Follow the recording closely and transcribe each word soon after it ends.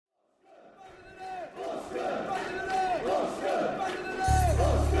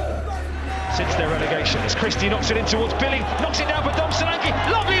against their relegation. As Christie knocks it in towards Billing, knocks it down for Dom-inated.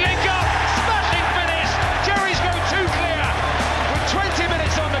 Lovely link up, smashing finish. Terriers go too clear with 20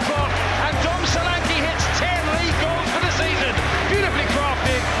 minutes on the clock, and Dom-inated hits 10 league goals for the season. Beautifully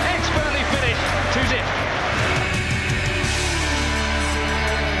crafted, expertly finished. 2-0.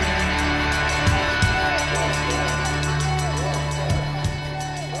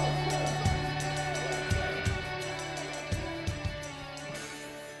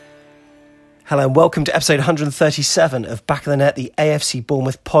 Hello and welcome to episode 137 of Back of the Net, the AFC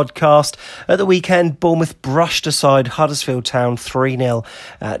Bournemouth podcast. At the weekend, Bournemouth brushed aside Huddersfield Town 3-0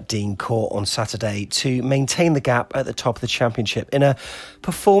 at Dean Court on Saturday to maintain the gap at the top of the Championship in a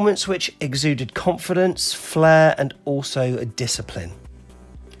performance which exuded confidence, flair and also a discipline.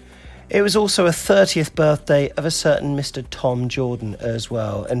 It was also a 30th birthday of a certain Mr. Tom Jordan as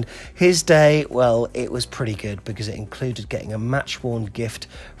well. And his day, well, it was pretty good because it included getting a match-worn gift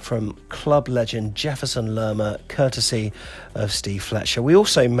from club legend Jefferson Lerma, courtesy of Steve Fletcher. We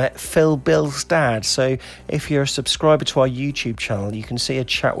also met Phil Bill's dad. So if you're a subscriber to our YouTube channel, you can see a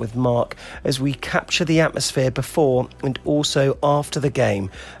chat with Mark as we capture the atmosphere before and also after the game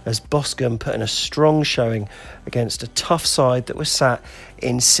as Boscombe put in a strong showing against a tough side that was sat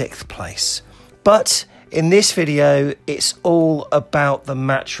in 6th place. But in this video, it's all about the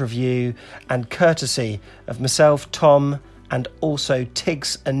match review and courtesy of myself, Tom, and also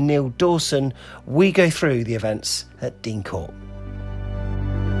Tiggs and Neil Dawson, we go through the events at Dean Court.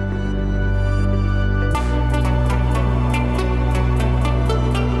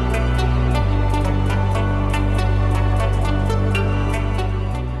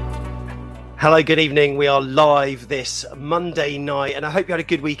 Hello, good evening. We are live this Monday night and I hope you had a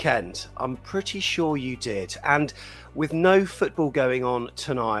good weekend. I'm pretty sure you did. And with no football going on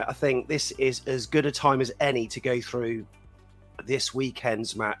tonight, I think this is as good a time as any to go through this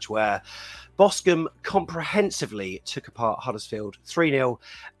weekend's match where Boscombe comprehensively took apart Huddersfield 3-0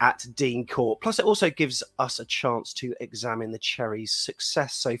 at Dean Court. Plus, it also gives us a chance to examine the Cherries'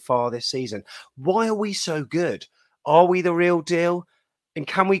 success so far this season. Why are we so good? Are we the real deal? And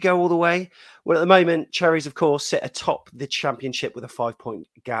can we go all the way? Well, at the moment, Cherries, of course, sit atop the Championship with a 5-point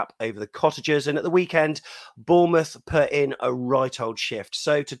gap over the Cottagers. And at the weekend, Bournemouth put in a right old shift.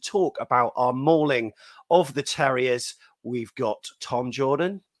 So to talk about our mauling of the Terriers, we've got Tom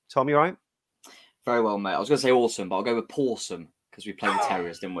Jordan. Tom, you all right? Very well, mate. I was going to say awesome, but I'll go with pawsome because we played the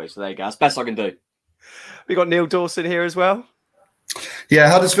Terriers, didn't we? So there you go. That's the best I can do. We got Neil Dawson here as well. Yeah,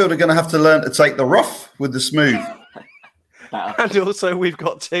 Huddersfield are going to have to learn to take the rough with the smooth. And also we've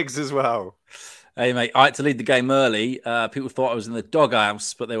got Tiggs as well. Hey, mate, I had to lead the game early. People thought I was in the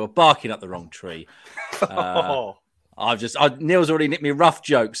doghouse, but they were barking up the wrong tree. Neil's already nicked me a rough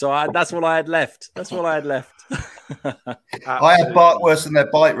joke, so that's what I had left. I had bark worse than their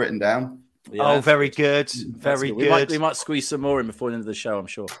bite written down. Yeah, very good. Very good. We might squeeze some more in before the end of the show, I'm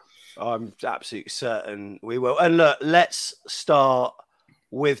sure. I'm absolutely certain we will. And look, let's start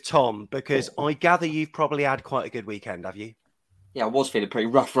with Tom, because I gather you've probably had quite a good weekend, have you? Yeah, I was feeling pretty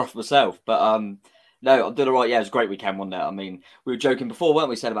rough myself, but no, I'm doing all right. Yeah, it was a great weekend, wasn't it? I mean, we were joking before, weren't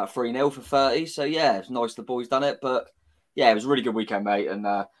we? Said about 3-0 for 30, so yeah, it's nice the boys done it, but yeah, it was a really good weekend, mate, and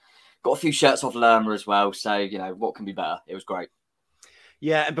got a few shirts off Lerma as well, so, you know, what can be better? It was great.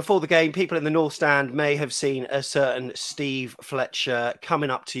 Yeah, and before the game, people in the North Stand may have seen a certain Steve Fletcher coming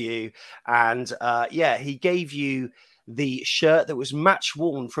up to you, and he gave you the shirt that was match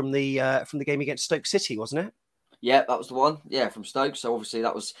worn from the game against Stoke City, wasn't it? Yeah, that was the one. Yeah, from Stoke. So obviously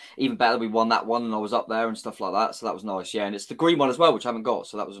that was even better. We won that one and I was up there and stuff like that. So that was nice. Yeah, and it's the green one as well, which I haven't got.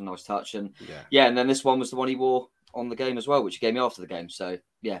 So that was a nice touch. And yeah, and then this one was the one he wore on the game as well, which he gave me after the game. So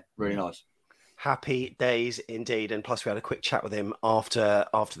yeah, really nice. Happy days indeed. And plus we had a quick chat with him after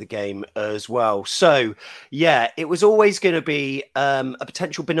the game as well. So yeah, it was always going to be a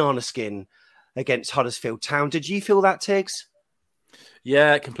potential banana skin against Huddersfield Town. Did you feel that, Tiggs?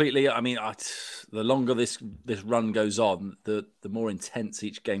 Yeah, completely. I mean, the longer this run goes on, the more intense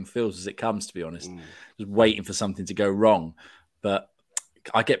each game feels as it comes, to be honest. Just waiting for something to go wrong. But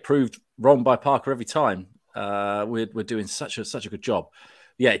I get proved wrong by Parker every time. We're doing such a good job.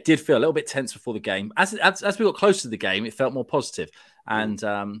 Yeah, it did feel a little bit tense before the game. As we got closer to the game, it felt more positive. And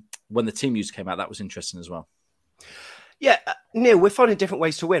when the team news came out, that was interesting as well. Yeah, Neil, we're finding different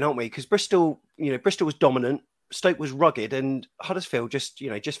ways to win, aren't we? Because Bristol was dominant. Stoke was rugged, and Huddersfield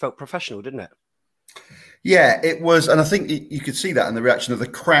just felt professional, didn't it? Yeah, it was, and I think you could see that in the reaction of the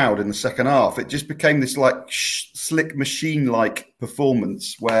crowd in the second half. It just became this like slick machine-like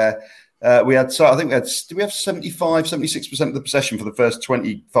performance where we had, so I think did we have 76% of the possession for the first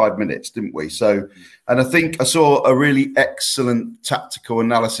 25 minutes, didn't we? So, and I think I saw a really excellent tactical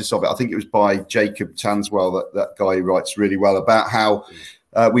analysis of it. I think it was by Jacob Tanswell, that guy who writes really well about how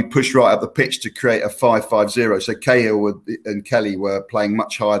we pushed right up the pitch to create a 5-5-0. So Cahill and Kelly were playing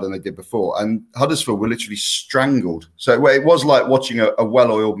much higher than they did before. And Huddersfield were literally strangled. So it was like watching a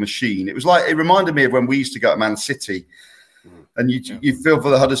well-oiled machine. It reminded me of when we used to go to Man City. And you feel for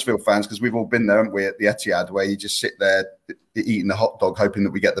the Huddersfield fans, because we've all been there, haven't we, at the Etihad, where you just sit there eating the hot dog, hoping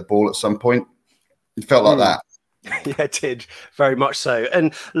that we get the ball at some point. It felt like that. Yeah, it did. Very much so.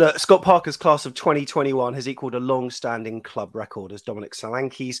 And look, Scott Parker's class of 2021 has equalled a long-standing club record as Dominic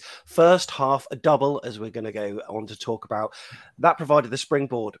Solanke's first half a double, as we're going to go on to talk about. That provided the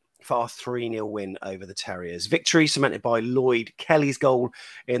springboard for our 3-0 win over the Terriers. Victory cemented by Lloyd Kelly's goal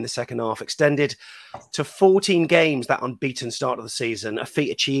in the second half, extended to 14 games, that unbeaten start of the season, a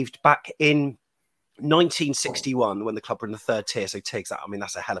feat achieved back in 1961 when the club were in the third tier. So Tiggs,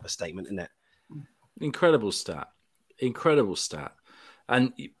 that's a hell of a statement, isn't it? Incredible stat.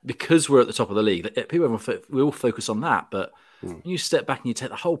 And because we're at the top of the league, we all focus on that. But when you step back and you take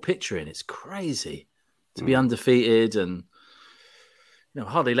the whole picture in, it's crazy to be undefeated and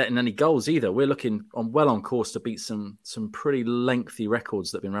hardly letting any goals either. We're looking well on course to beat some pretty lengthy records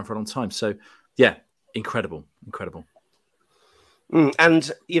that have been around for a long time. So, yeah, incredible.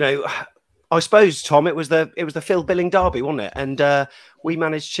 And, I suppose, Tom, it was the Phil Billing derby, wasn't it? And we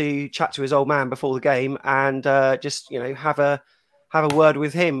managed to chat to his old man before the game and just have a word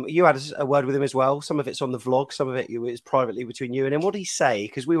with him. You had a word with him as well. Some of it's on the vlog, some of it was privately between you and him. What did he say?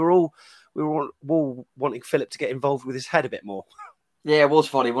 Because we were all wanting Philip to get involved with his head a bit more. Yeah, it was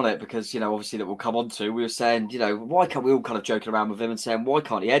funny, wasn't it? Because obviously that we'll come on to. We were saying, why can't we all kind of joking around with him and saying, why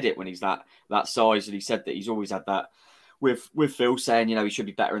can't he edit when he's that size? And he said that he's always had that. With Phil saying, he should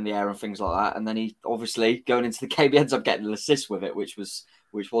be better in the air and things like that. And then he obviously going into the game, he ends up getting an assist with it, which was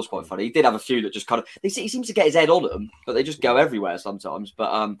quite funny. He did have a few that just kind of, he seems to get his head on them, but they just go everywhere sometimes.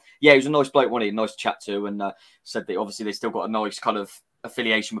 But he was a nice bloke, wasn't he? Nice to chat to, and said that obviously they still got a nice kind of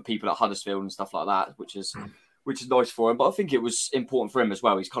affiliation with people at Huddersfield and stuff like that, which is nice for him. But I think it was important for him as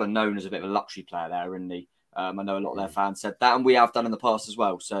well. He's kind of known as a bit of a luxury player there, isn't he? I know a lot of their fans said that, and we have done in the past as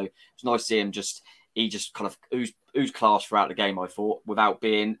well. So it's nice to see him he just kind of oozed class throughout the game, I thought, without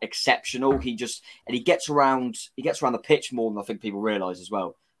being exceptional. He gets around the pitch more than I think people realise as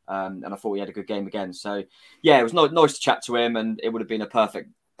well. And I thought he had a good game again. So yeah, it was nice to chat to him, and it would have been a perfect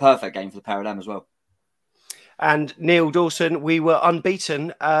game for the pair of them as well. And Neil Dawson, we were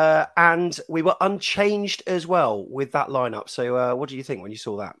unbeaten and we were unchanged as well with that lineup. So what do you think when you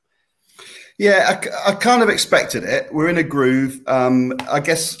saw that? Yeah, I kind of expected it. We're in a groove. I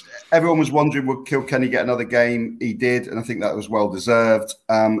guess everyone was wondering, would Kilkenny get another game? He did, and I think that was well deserved.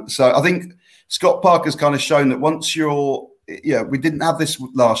 So I think Scott Parker's kind of shown that once we didn't have this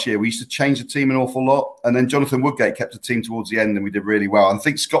last year. We used to change the team an awful lot, and then Jonathan Woodgate kept the team towards the end, and we did really well. And I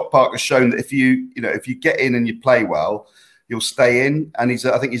think Scott Parker's shown that if you get in and you play well, you'll stay in. And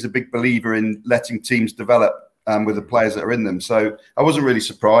I think he's a big believer in letting teams develop with the players that are in them. So I wasn't really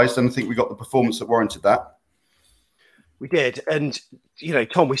surprised, and I think we got the performance that warranted that. We did. And,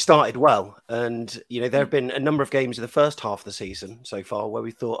 Tom, we started well. And, there have been a number of games in the first half of the season so far where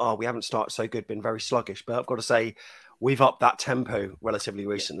we thought, we haven't started so good, been very sluggish. But I've got to say, we've upped that tempo relatively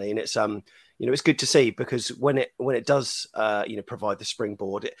recently. And it's, it's good to see, because when it does, provide the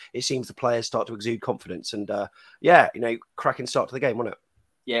springboard, it seems the players start to exude confidence. And, cracking start to the game, wasn't it?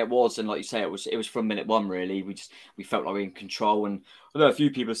 Yeah, it was, and like you say, it was from minute one. Really, we felt like we were in control, and I know a few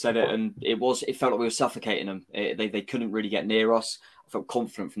people said it, and it felt like we were suffocating them. They couldn't really get near us. I felt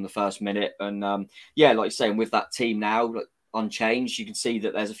confident from the first minute, and like you say, and with that team now unchanged, you can see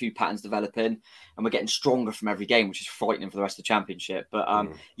that there's a few patterns developing, and we're getting stronger from every game, which is frightening for the rest of the championship. But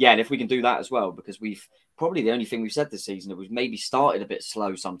and if we can do that as well, because we've probably the only thing we've said this season that we've maybe started a bit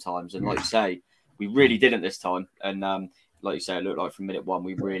slow sometimes, and like you say, we really didn't this time, and. Like you say, it looked like from minute one,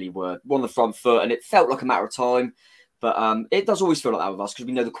 we really were on the front foot, and it felt like a matter of time. But it does always feel like that with us because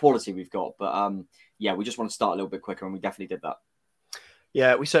we know the quality we've got. But we just want to start a little bit quicker, and we definitely did that.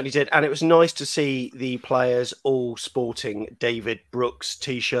 Yeah, we certainly did. And it was nice to see the players all sporting David Brooks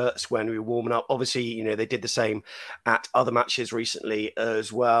T-shirts when we were warming up. Obviously, they did the same at other matches recently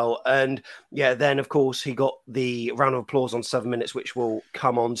as well. And then, of course, he got the round of applause on 7 minutes, which we'll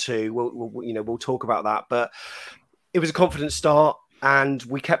come on to. We'll talk about that. But it was a confident start, and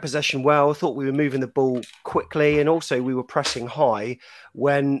we kept possession well. I thought we were moving the ball quickly, and also we were pressing high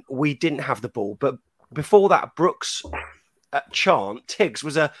when we didn't have the ball. But before that, Brooks' chant, Tiggs,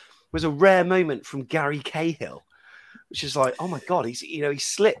 was a rare moment from Gary Cahill, which is like, oh my God, he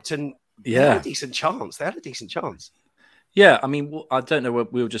slipped and They had a decent chance. Yeah, I mean, I don't know.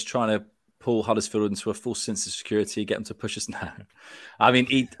 We were just trying to pull Huddersfield into a false sense of security, get them to push us now. I mean,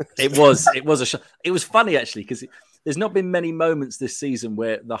 it was it was funny actually because there's not been many moments this season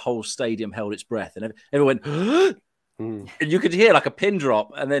where the whole stadium held its breath and everyone went, and you could hear like a pin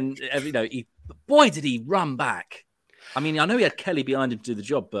drop, and then boy did he run back. I mean, I know he had Kelly behind him to do the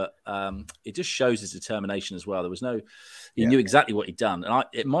job, but it just shows his determination as well. There was he knew exactly what he'd done, and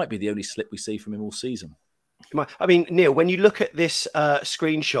it might be the only slip we see from him all season. I mean, Neil, when you look at this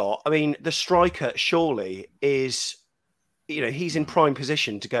screenshot, I mean, the striker surely is, he's in prime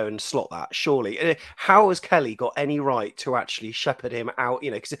position to go and slot that, surely. How has Kelly got any right to actually shepherd him out?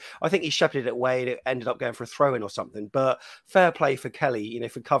 Because I think he shepherded it away and it ended up going for a throw-in or something. But fair play for Kelly,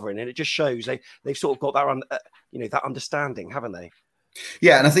 for covering. And it just shows they've sort of got that, that understanding, haven't they?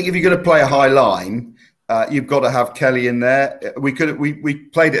 Yeah, and I think if you're going to play a high line, you've got to have Kelly in there. We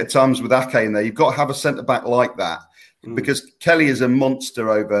played it at times with Ake in there. You've got to have a centre back like that because Kelly is a monster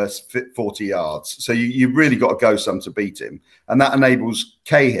over 40 yards. So you really got to go some to beat him, and that enables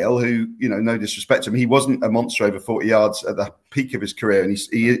Cahill, who no disrespect to him, he wasn't a monster over 40 yards at the peak of his career, and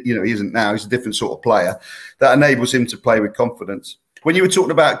he isn't now. He's a different sort of player. That enables him to play with confidence. When you were talking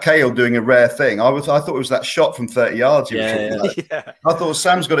about Cahill doing a rare thing, I thought it was that shot from 30 yards. Yeah. I thought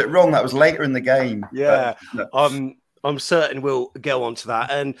Sam's got it wrong. That was later in the game. Yeah, but, no. I'm certain we'll go on to that.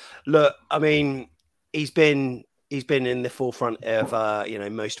 And look, I mean, he's been in the forefront of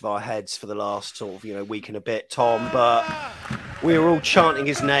most of our heads for the last sort of week and a bit, Tom. But we were all chanting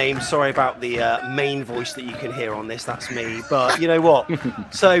his name. Sorry about the main voice that you can hear on this. That's me. But you know what?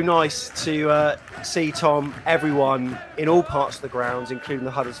 So nice to see Tom, everyone in all parts of the grounds, including the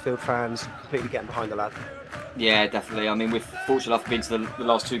Huddersfield fans, completely getting behind the lad. Yeah, definitely. I mean, we've fortunate enough been to the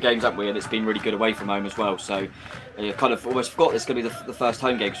last two games, haven't we? And it's been really good away from home as well. So kind of almost forgot it's going to be the first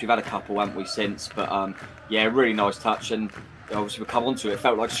home game because we've had a couple, haven't we, since? But yeah, really nice touch. And obviously we'll come on to it. It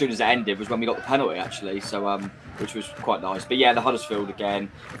felt like as soon as it ended was when we got the penalty, actually. So which was quite nice. But yeah, the Huddersfield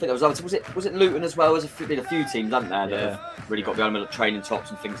again. I think there was was it Luton as well? There's been a few teams, haven't there, that have really got the element of training tops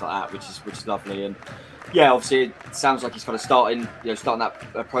and things like that, which is lovely. And yeah, obviously it sounds like he's kind of starting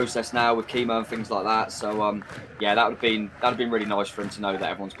that process now with chemo and things like that. So yeah, that would have been really nice for him to know that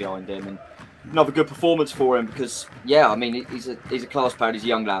everyone's behind him, and another good performance for him because yeah, I mean he's a class player, he's a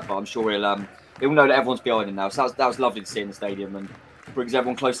young lad, but I'm sure he'll know that everyone's behind him now. So that was lovely to see in the stadium and brings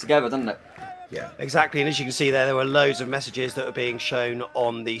everyone close together, doesn't it? Yeah, exactly. And as you can see there were loads of messages that were being shown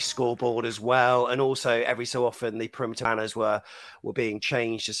on the scoreboard as well. And also every so often the perimeter banners were being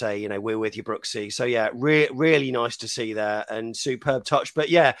changed to say, we're with you, Brooksy. So yeah, really nice to see there and superb touch. But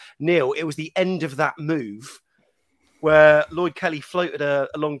yeah, Neil, it was the end of that move where Lloyd Kelly floated a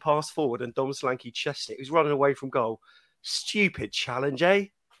long pass forward and Dom Solanke chested it. He was running away from goal. Stupid challenge, eh?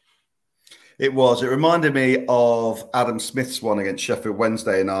 It was. It reminded me of Adam Smith's one against Sheffield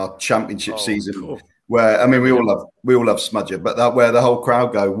Wednesday in our championship season, cool. Where we all love Smudger, but that where the whole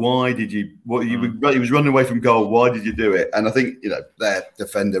crowd go, "Why did you? He was running away from goal. Why did you do it?" And I think their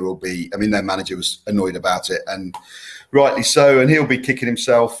defender will be. I mean, their manager was annoyed about it, and rightly so. And he'll be kicking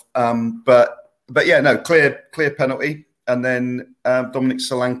himself. But yeah, no, clear penalty, and then Dominic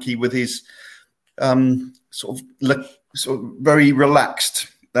Solanke with his sort of very relaxed.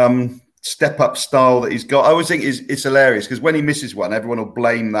 Step-up style that he's got. I always think it's hilarious because when he misses one, everyone will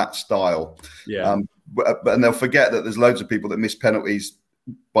blame that style. Yeah. And they'll forget that there's loads of people that miss penalties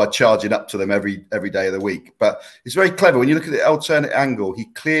by charging up to them every day of the week. But it's very clever. When you look at the alternate angle, he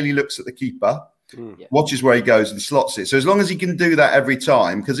clearly looks at the keeper, watches where he goes and slots it. So as long as he can do that every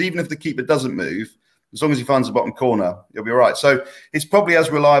time, because even if the keeper doesn't move, as long as he finds the bottom corner, he'll be all right. So it's probably as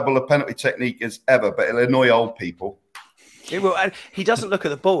reliable a penalty technique as ever, but it'll annoy old people. It will, and he doesn't look at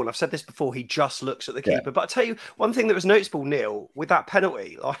the ball. And I've said this before. He just looks at the keeper. Yeah. But I tell you one thing that was noticeable, Neil, with that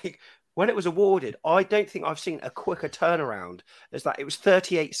penalty, like when it was awarded, I don't think I've seen a quicker turnaround as that. It was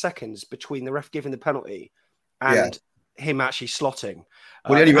 38 seconds between the ref giving the penalty and him actually slotting.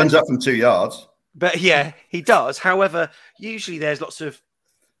 Well, he only runs up from 2 yards. But yeah, he does. However, usually there's lots of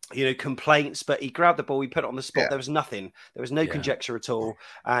complaints, but he grabbed the ball, he put it on the spot. There was nothing. There was no conjecture at all.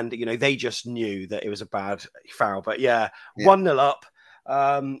 And, they just knew that it was a bad foul. But 1-0 up.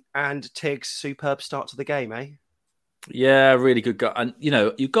 And Tig's superb start to the game, eh? Yeah, really good guy. And,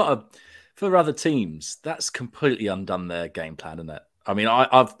 you've got for other teams, that's completely undone their game plan, isn't it? I mean,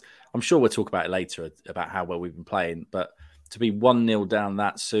 I'm sure we'll talk about it later about how well we've been playing, but to be 1-0 down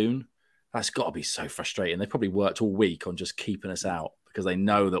that soon, that's got to be so frustrating. They probably worked all week on just keeping us out, because they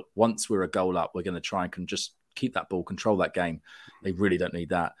know that once we're a goal up, we're going to try and just keep that ball, control that game. They really don't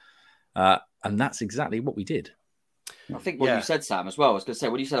need that. And that's exactly what we did. I think what you said, Sam, as well, I was going to say,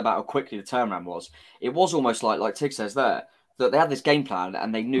 what you said about how quickly the turnaround was, it was almost like Tig says there, that they had this game plan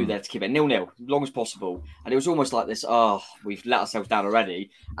and they knew they had to keep it 0-0 as long as possible. And it was almost like this, we've let ourselves down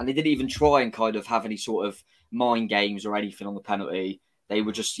already. And they didn't even try and kind of have any sort of mind games or anything on the penalty. They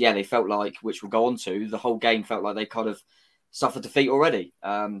were just, they felt like, which we'll go on to, the whole game felt like they kind of suffered defeat already.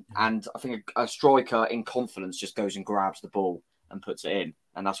 And I think a striker in confidence just goes and grabs the ball and puts it in.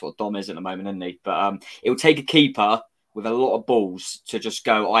 And that's what Dom is at the moment, isn't he? But it would take a keeper with a lot of balls to just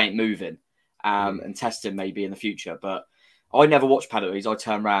go, I ain't moving, and test him maybe in the future. But I never watch penalties. I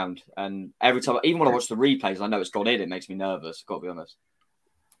turn around, and every time, even when I watch the replays, I know it's gone in. It makes me nervous. Got to be honest.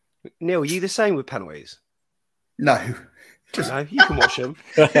 Neil, are you the same with penalties? No. No, you can watch them.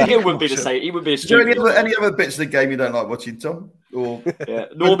 He wouldn't be the same. He would be a stupid. Is there any other bits of the game you don't like watching, Tom? Or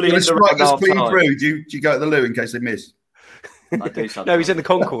normally, when the strikers clean through, do you go to the loo in case they miss? I do sometimes. No, he's in the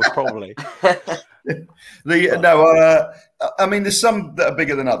concourse probably. I mean, there's some that are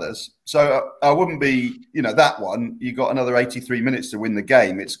bigger than others. So I wouldn't be, that one, you got another 83 minutes to win the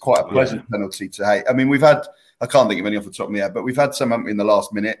game. It's quite a pleasant penalty to hate. I mean, I can't think of any off the top of my head, but we've had some, haven't we, in the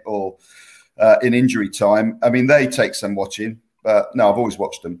last minute or in injury time. I mean, they take some watching, but no, I've always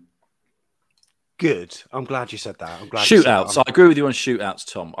watched them. Good. I'm glad you said that. I'm glad. Shootouts. I agree with you on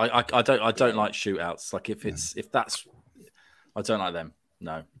shootouts, Tom. I don't like shootouts. Like if that's, I don't like them.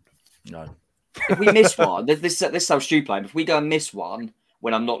 No. If we miss one, this is how Stu playing. If we go and miss one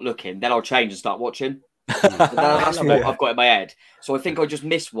when I'm not looking, then I'll change and start watching. That's what I've got in my head. So I think I just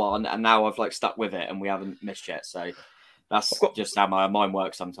missed one, and now I've stuck with it, and we haven't missed yet. So that's just how my mind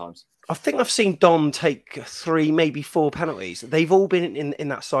works sometimes. I think I've seen Dom take 3, maybe 4 penalties. They've all been in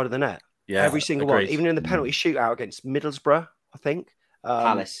that side of the net. Yeah, every single one, even in the penalty shootout against Middlesbrough, I think.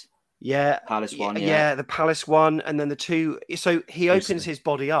 Palace. Yeah. Palace one. Yeah, the Palace one. And then the 2. So he opens his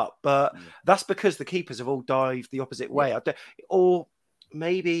body up, but that's because the keepers have all dived the opposite way. Or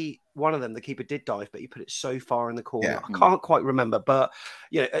maybe one of them, the keeper did dive, but he put it so far in the corner. Yeah. I can't quite remember. But,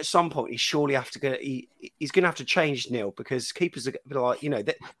 at some point, he surely have to go. He's going to have to change, Neil, because keepers are like,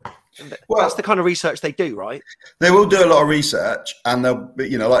 that's the kind of research they do, right? They will do a lot of research. And they'll,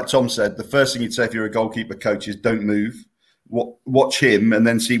 like Tom said, the first thing you'd say if you're a goalkeeper coach is don't move. Watch him and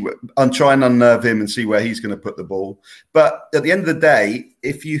then try and unnerve him and see where he's going to put the ball. But at the end of the day,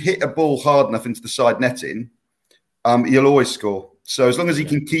 if you hit a ball hard enough into the side netting, you'll always score. So as long as he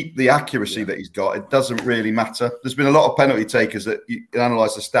can keep the accuracy that he's got, it doesn't really matter. There's been a lot of penalty takers that you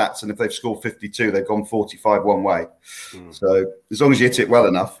analyse the stats, and if they've scored 52, they've gone 45 one way. So as long as you hit it well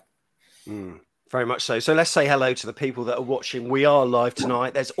enough. Very much so. So let's say hello to the people that are watching. We are live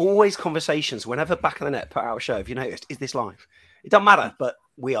tonight. There's always conversations whenever Back of the Net put out a show. Have you noticed? Is this live? It doesn't matter, but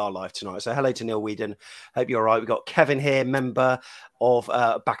we are live tonight. So hello to Neil Whedon. Hope you're all right. We've got Kevin here, member of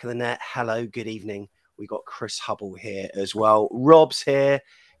Back of the Net. Hello, good evening. We got Chris Hubble here as well. Rob's here.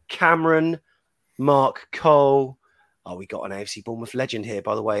 Cameron, Mark Cole. Oh, we got an AFC Bournemouth legend here,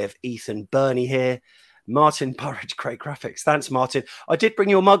 by the way, of Ethan Burney here. Martin Burridge, great graphics. Thanks, Martin. I did bring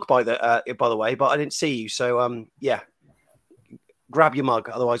your mug by the way, but I didn't see you. So, grab your mug.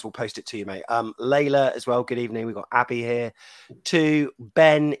 Otherwise, we'll post it to you, mate. Layla as well. Good evening. We've got Abby here too.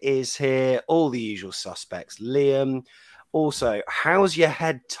 Ben is here. All the usual suspects. Liam. Also, how's your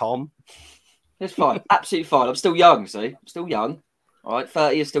head, Tom? It's fine. Absolutely fine. I'm still young, see? I'm still young. All right,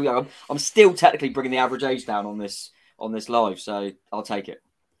 30 is still young. I'm still technically bringing the average age down on this live, so I'll take it.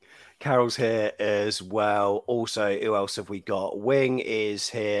 Carol's here as well. Also, who else have we got? Wing is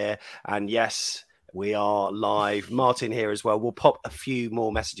here. And yes, we are live. Martin here as well. We'll pop a few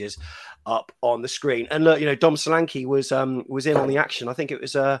more messages up on the screen. And look, Dom Solanke was in on the action. I think it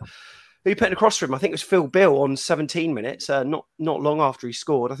was who put it across for him? I think it was Phil Bill on 17 minutes, not long after he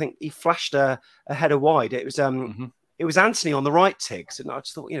scored. I think he flashed a header wide. It was It was Anthony on the right, Tiggs, and I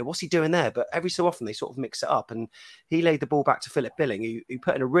just thought, what's he doing there? But every so often they sort of mix it up, and he laid the ball back to Philip Billing, who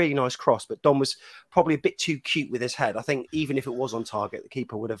put in a really nice cross. But Dom was probably a bit too cute with his head. I think even if it was on target, the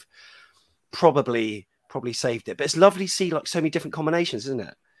keeper would have probably saved it. But it's lovely to see so many different combinations, isn't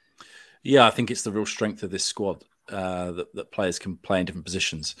it? Yeah, I think it's the real strength of this squad. That players can play in different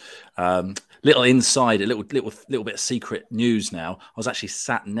positions. Little inside, a little bit of secret news now. I was actually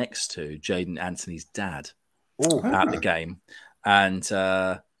sat next to Jadon Anthony's dad at the game, and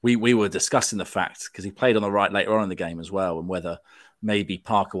we were discussing the fact, because he played on the right later on in the game as well, and whether maybe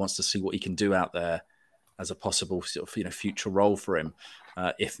Parker wants to see what he can do out there as a possible sort of future role for him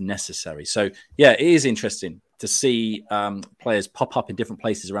if necessary. So yeah, it is interesting to see players pop up in different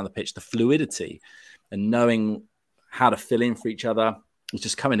places around the pitch. The fluidity and knowing how to fill in for each other. It's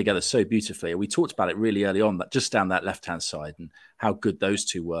just coming together so beautifully. We talked about it really early on, that just down that left-hand side and how good those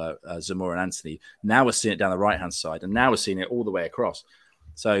two were, Zamora and Anthony. Now we're seeing it down the right-hand side, and now we're seeing it all the way across.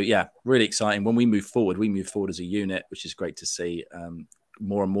 So, yeah, really exciting. When we move forward as a unit, which is great to see.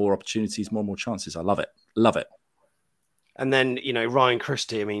 More and more opportunities, more and more chances. I love it. Love it. And then, Ryan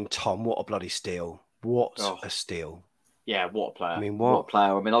Christie, I mean, Tom, what a bloody steal. What a steal. Yeah, what a player. I mean, what a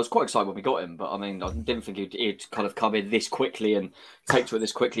player. I mean, I was quite excited when we got him, but I mean, I didn't think he'd kind of come in this quickly and take to it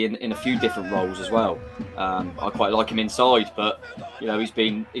this quickly in a few different roles as well. I quite like him inside, but he's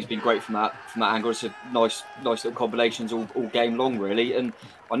been great from that angle. It's a nice little combinations all game long, really. And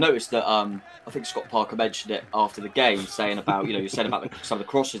I noticed that I think Scott Parker mentioned it after the game, saying about you said about some of the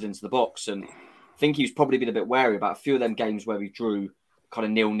crosses into the box, and I think he was probably been a bit wary about a few of them games where we drew kind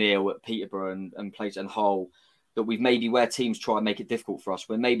of 0-0 at Peterborough and played at Hull. That we've maybe where teams try and make it difficult for us,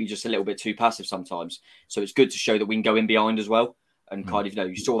 we're maybe just a little bit too passive sometimes. So it's good to show that we can go in behind as well. And kind of,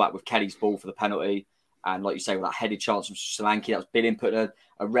 you saw that with Kelly's ball for the penalty. And like you say, with that headed chance from Solanke, that was Billing putting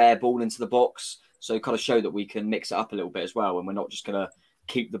a rare ball into the box. So kind of show that we can mix it up a little bit as well. And we're not just going to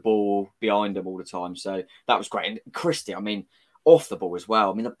keep the ball behind them all the time. So that was great. And Christie, I mean, off the ball as well.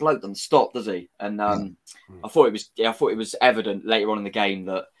 I mean, the bloke doesn't stop, does he? And I thought it was evident later on in the game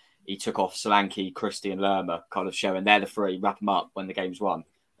that he took off Solanke, Christie and Lerma, kind of showing they're the three, wrap them up when the game's won.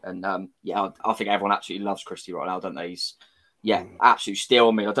 And I think everyone absolutely loves Christie right now, don't they? He's absolute steal.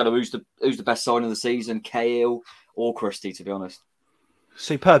 I mean, I don't know who's the best sign of the season, Cahill or Christie, to be honest.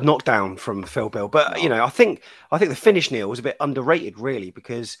 Superb knockdown from Phil Bill, but I think the finish, Neil, was a bit underrated, really,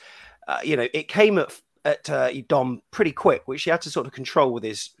 because it came at Dom pretty quick, which he had to sort of control with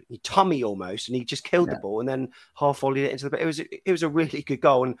his tummy almost, and he just killed the ball and then half volleyed it into the. It was a really good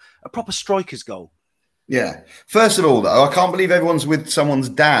goal and a proper striker's goal. Yeah. First of all, though, I can't believe everyone's with someone's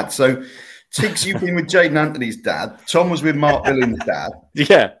dad. So, Tiggs, you've been with Jaden Anthony's dad. Tom was with Mark Billing's dad.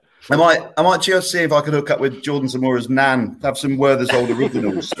 Yeah. I might just see if I could hook up with Jordan Zamora's nan, have some Werther's Old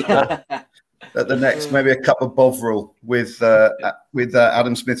Originals at the next, maybe a cup of Bovril with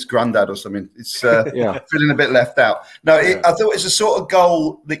Adam Smith's granddad or something. It's feeling a bit left out. No, I thought it's a sort of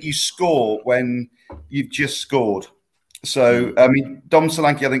goal that you score when you've just scored. So, I mean, Dom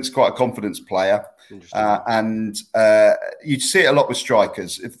Solanke, I think, is quite a confidence player. And you see it a lot with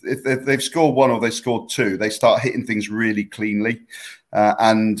strikers. If they've scored one or they scored two, they start hitting things really cleanly.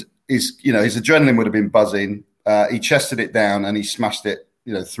 And his adrenaline would have been buzzing. He chested it down and he smashed it,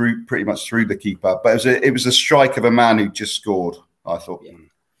 pretty much through the keeper. But it was a strike of a man who just scored, I thought. Yeah.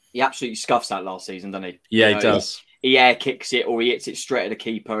 He absolutely scuffs that last season, doesn't he? Yeah, he does. He air kicks it or he hits it straight at the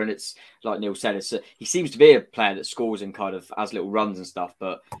keeper, and it's like Neil said. He seems to be a player that scores in kind of as little runs and stuff,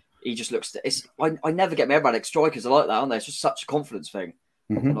 but he just looks. I never get my head around strikers are like that, aren't they? It's just such a confidence thing.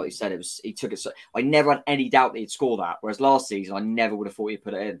 Mm-hmm. Like you said, he took it. So I never had any doubt that he'd score that. Whereas last season, I never would have thought he'd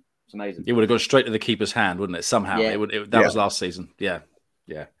put it in. It's amazing. It would have gone straight to the keeper's hand, wouldn't it? Somehow, that was last season. Yeah.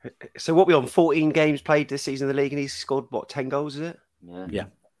 So what we on 14 games played this season in the league, and he's scored 10 goals? Is it? Yeah,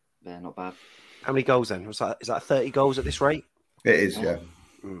 not bad. How many goals then? Is that 30 goals at this rate? It is, yeah.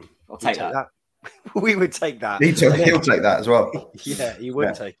 I'll take that. We would take that. He'll take that as well. Yeah, he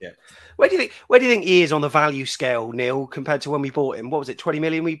would take it. Where do you think he is on the value scale, Neil, compared to when we bought him? What was it, 20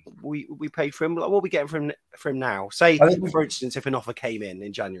 million we paid for him? What are we getting for him now? Say, for instance, if an offer came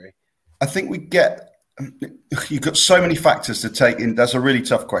in January. I think you've got so many factors to take in. That's a really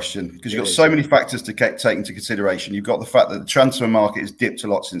tough question because you've got so many factors to take into consideration. You've got the fact that the transfer market has dipped a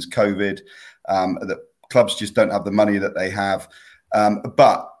lot since COVID, that clubs just don't have the money that they have.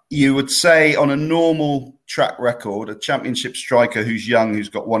 But you would say on a normal track record, a championship striker who's young, who's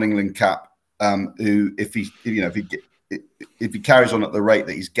got one England cap, who if he carries on at the rate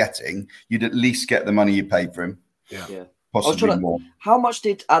that he's getting, you'd at least get the money you paid for him. Yeah. Possibly more. How much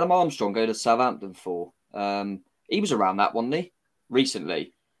did Adam Armstrong go to Southampton for? He was around that, wasn't he?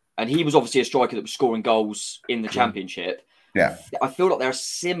 Recently. And he was obviously a striker that was scoring goals in the Championship. Yeah. I feel like they're a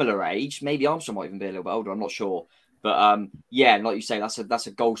similar age. Maybe Armstrong might even be a little bit older. I'm not sure. But and like you say, that's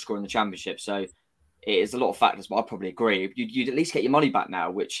a goal scorer in the Championship. So it is a lot of factors, but I probably agree. You'd at least get your money back now,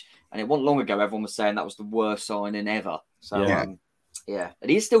 and it wasn't long ago, everyone was saying that was the worst signing ever. So, and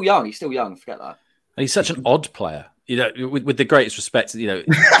he's still young. Forget that. And he's such an odd player. With the greatest respect, to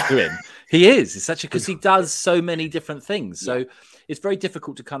him, he is. It's such because he does so many different things. So it's very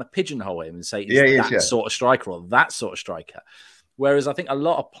difficult to kind of pigeonhole him and say he's that sort of striker or that sort of striker. Whereas I think a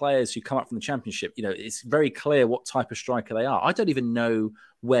lot of players who come up from the Championship, it's very clear what type of striker they are. I don't even know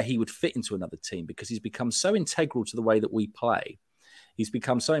where he would fit into another team because he's become so integral to the way that we play. He's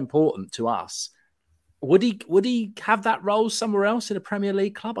become so important to us. Would he have that role somewhere else in a Premier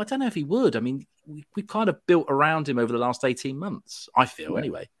League club? I don't know if he would. I mean, we kind of built around him over the last 18 months, I feel,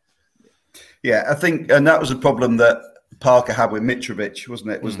 anyway. Yeah, I think, and that was a problem that Parker had with Mitrovic,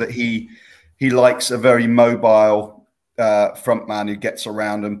 wasn't it? Was that he likes a very mobile front man who gets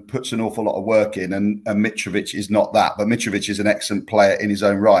around and puts an awful lot of work in, and Mitrovic is not that. But Mitrovic is an excellent player in his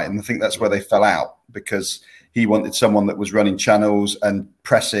own right, and I think that's where they fell out, because he wanted someone that was running channels and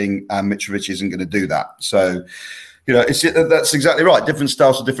pressing, and Mitrovic isn't going to do that. So, that's exactly right. Different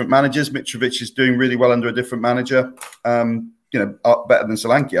styles for different managers. Mitrovic is doing really well under a different manager. Better than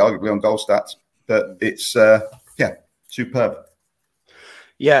Solanke, arguably, on goal stats. But it's, superb.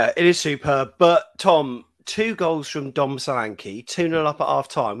 Yeah, it is superb. But, Tom, 2 goals from Dom Solanke, 2-0 up at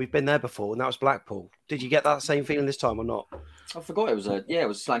half-time. We've been there before, and that was Blackpool. Did you get that same feeling this time or not? I forgot it was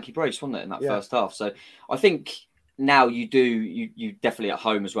Solanke brace, wasn't it, in that first half? So I think now you definitely at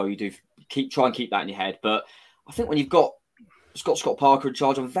home as well, you do try and keep that in your head. But I think when you've got Scott Parker in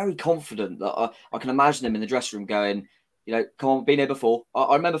charge, I'm very confident that I can imagine him in the dressing room going, come on, been here before.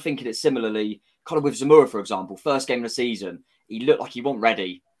 I remember thinking it similarly, kind of with Zamora, for example. First game of the season, he looked like he wasn't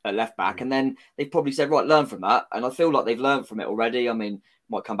ready at left back, and then they've probably said, right, learn from that. And I feel like they've learned from it already. I mean,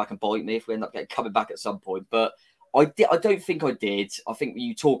 might come back and bite me if we end up coming back at some point. But I don't think I did. I think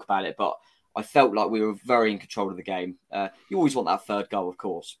you talk about it, but I felt like we were very in control of the game. You always want that third goal, of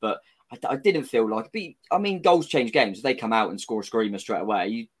course, but I didn't feel like. Goals change games. If they come out and score a screamer straight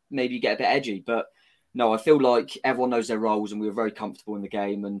away, you get a bit edgy. But no, I feel like everyone knows their roles, and we were very comfortable in the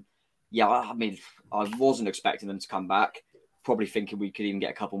game. And yeah, I wasn't expecting them to come back. Probably thinking we could even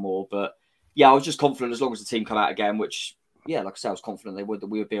get a couple more. But yeah, I was just confident as long as the team come out again, which, yeah, like I said, I was confident that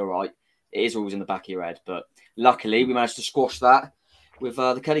we would be all right. It is always in the back of your head. But luckily, we managed to squash that with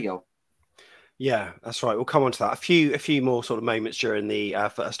the Kelly goal. Yeah, that's right. We'll come on to that. A few more sort of moments during the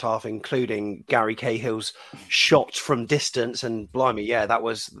first half, including Gary Cahill's shot from distance. And blimey, yeah, that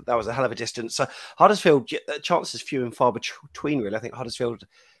was a hell of a distance. So Huddersfield, chances few and far between, really.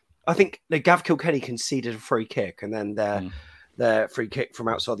 I think Gav Kilkenny conceded a free kick, and then their free kick from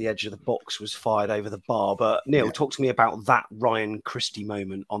outside the edge of the box was fired over the bar. But Neil, talk to me about that Ryan Christie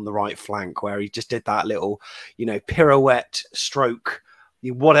moment on the right flank, where he just did that little, pirouette stroke,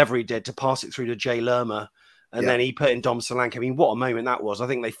 whatever he did to pass it through to Jay Lerma, and then he put in Dom Solanke. I mean, what a moment that was. I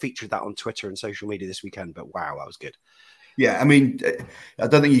think they featured that on Twitter and social media this weekend, but wow, that was good. Yeah, I mean, I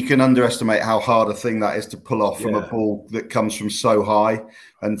don't think you can underestimate how hard a thing that is to pull off from a ball that comes from so high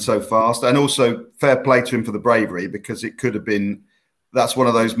and so fast. And also, fair play to him for the bravery, because it could have been, that's one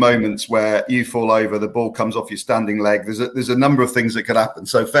of those moments where you fall over, the ball comes off your standing leg. There's a number of things that could happen.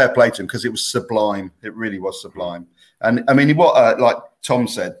 So fair play to him, because it was sublime. It really was sublime. And I mean, what like Tom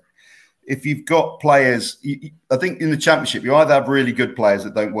said, if you've got players, I think in the Championship, you either have really good players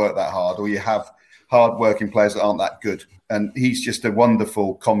that don't work that hard, or you have hard-working players that aren't that good. And he's just a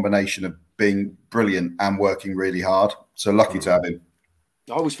wonderful combination of being brilliant and working really hard. So lucky to have him.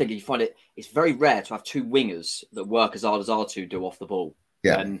 I always think you find it's very rare to have 2 wingers that work as hard as our 2 do off the ball.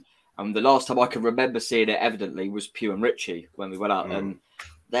 Yeah. And the last time I can remember seeing it evidently was Pugh and Ritchie when we went out. And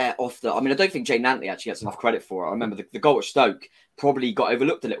they're off the... I don't think Jay Nantley actually gets enough credit for it. I remember the goal at Stoke probably got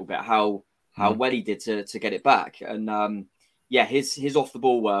overlooked a little bit, how well he did to get it back. And his off the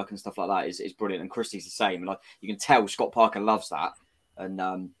ball work and stuff like that is brilliant. And Christie's the same. And you can tell Scott Parker loves that.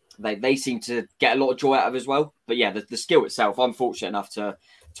 And they seem to get a lot of joy out of it as well. But yeah, the skill itself, I'm fortunate enough to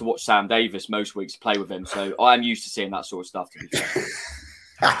watch Sam Davis most weeks play with him. So I am used to seeing that sort of stuff, to be fair.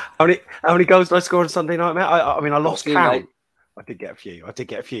 How many goals did I score on Sunday night, mate? I lost count. I did get a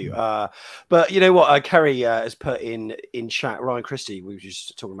few. But you know what? Kerry has put in chat, Ryan Christie, we were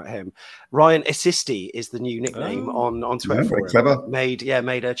just talking about him. Ryan Assisty is the new nickname on Twitter. Very clever. Made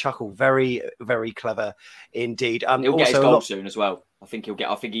a chuckle. Very, very clever indeed. He'll get his goal soon as well. I think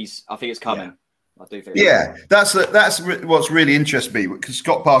it's coming. Yeah. I do think. Yeah, that's what's really interests me, because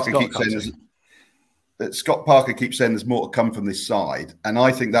Scott Parker keeps saying there's more to come from this side, and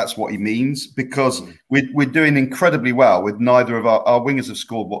I think that's what he means, because we're doing incredibly well with neither of our wingers have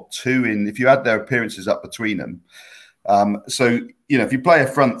scored 2 in, if you add their appearances up between them. So if you play a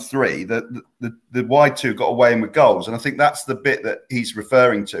front 3, the wide 2 got away in with goals, and I think that's the bit that he's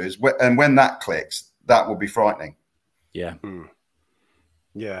referring to. And when that clicks, that will be frightening. Yeah.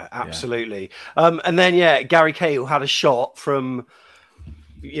 Yeah, absolutely. And then Gary Cahill had a shot from.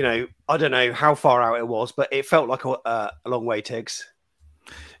 I don't know how far out it was, but it felt like a long way, Tiggs.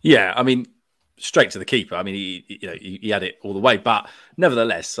 Yeah, straight to the keeper. He had it all the way, but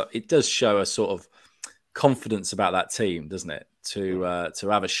nevertheless, it does show a sort of confidence about that team, doesn't it? To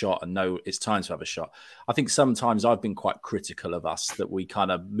have a shot and know it's time to have a shot. I think sometimes I've been quite critical of us that we kind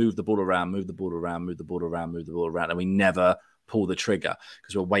of move the ball around, and we never pull the trigger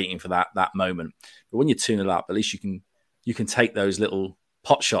because we're waiting for that moment. But when you're 2-0 up, at least you can take those little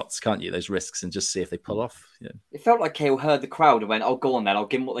pot shots, can't you? Those risks and just see if they pull off. Yeah. It felt like Cahill heard the crowd and went, "Oh, go on then, I'll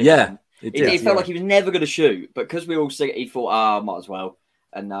give him what they want." It felt like he was never going to shoot, but because we all see it, he thought, might as well.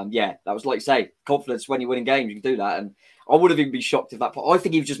 And that was like you say, confidence when you're winning games, you can do that. And I would have even been shocked if that. I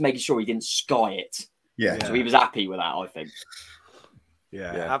think he was just making sure he didn't sky it. Yeah. So he was happy with that, I think.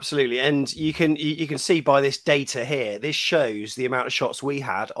 Yeah, absolutely. And you can see by this data here, this shows the amount of shots we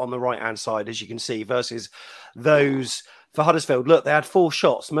had on the right-hand side, as you can see, versus those for Huddersfield. Look, they had 4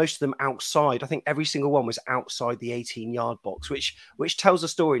 shots, most of them outside. I think every single one was outside the 18-yard box, which tells a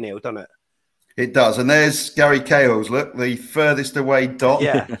story, Neil, doesn't it? It does. And there's Gary Cahill's, look, the furthest away dot.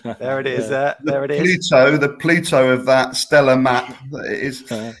 Yeah, there it is. There it is. The Pluto of that stellar map that it is.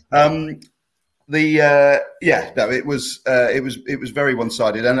 It was very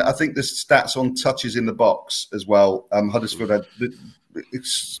one-sided, and I think the stats on touches in the box as well. Huddersfield had,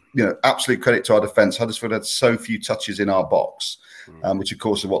 absolute credit to our defence. Huddersfield had so few touches in our box, which of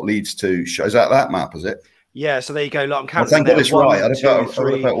course is what leads to. Is that map? Is it? Yeah, so there you go. Look, I'm counting. Thank God it's right. I felt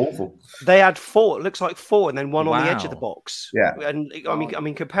awful. They had 4. It looks like 4, and then one on the edge of the box. Yeah, and I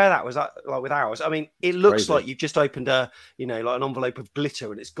mean, compare that with ours. I mean, it looks like you've just opened like an envelope of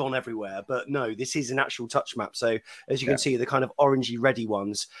glitter and it's gone everywhere. But no, this is an actual touch map. So as you can see, the kind of orangey, reddy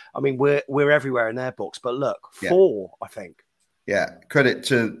ones. I mean, we're everywhere in their box. But look, 4, I think. Yeah, credit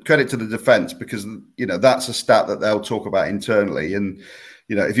to the defence, because that's a stat that they'll talk about internally. And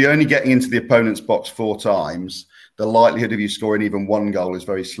if you're only getting into the opponent's box 4 times, the likelihood of you scoring even 1 goal is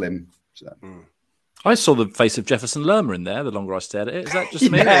very slim. So. I saw the face of Jefferson Lerma in there the longer I stared at it. Is that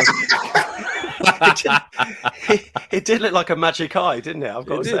just me? It did look like a magic eye, didn't it? I've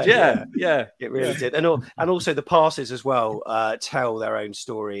got to say. Yeah. It really did. And also the passes as well tell their own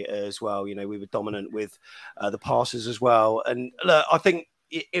story as well. We were dominant with the passes as well. And look, I think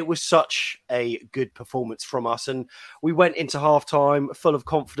it was such a good performance from us. And we went into halftime full of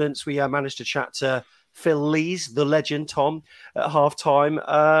confidence. We managed to chat to Phil Lees, the legend, Tom, at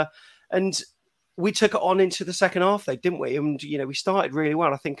halftime. And we took it on into the second half, didn't we? And, we started really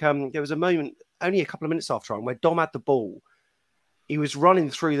well. I think there was a moment, only a couple of minutes after time, where Dom had the ball. He was running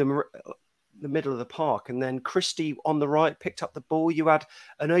through the middle of the park, and then Christie on the right picked up the ball. You had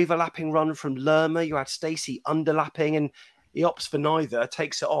an overlapping run from Lerma. You had Stacey underlapping, and he opts for neither,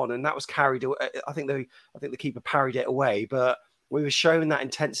 takes it on, and that was carried away. I think the keeper parried it away, but we were showing that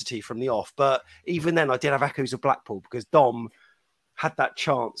intensity from the off. But even then, I did have echoes of Blackpool, because Dom had that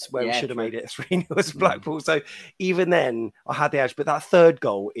chance where we should have made it 3-0 as Blackpool. So even then, I had the edge. But that third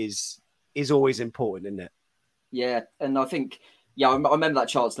goal is always important, isn't it? Yeah, and I think, I remember that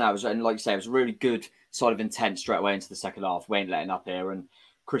chance now. And like you say, it was a really good side of intent straight away into the second half. We ain't letting up here. And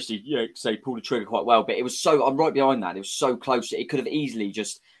Christie, pulled the trigger quite well. But it was I'm right behind that. It was so close. It could have easily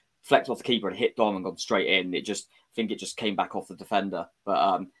just flecked off the keeper and hit Dom and gone straight in. I think it just came back off the defender.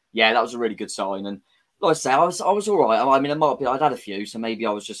 But that was a really good sign. And like I say, I was all right. I mean, I'd had a few, so maybe I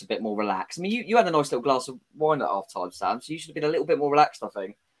was just a bit more relaxed. I mean, you had a nice little glass of wine at half time, Sam, so you should have been a little bit more relaxed, I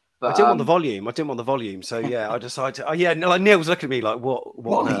think. But, I didn't want the volume. So, I decided to... Neil was looking at me like, what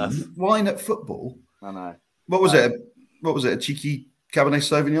on earth? Wine at football? I know. What was it? What was it? A cheeky Cabernet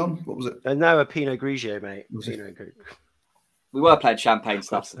Sauvignon? What was it? No, a Pinot Grigio, mate. We were playing champagne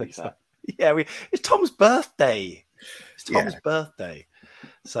stuff. It's Tom's birthday. Birthday.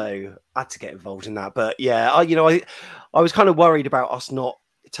 So I had to get involved in that. But I was kind of worried about us not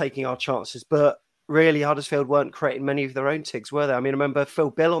taking our chances. But really, Huddersfield weren't creating many of their own tigs, were they? I mean, I remember Phil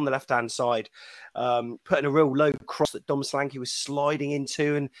Bill on the left-hand side putting a real low cross that Dom Solanke was sliding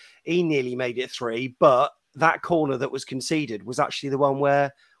into, and he nearly made it 3. But that corner that was conceded was actually the one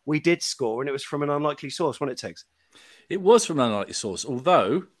where we did score, and it was from an unlikely source, wasn't it, Tiggs? It was from an unlikely source,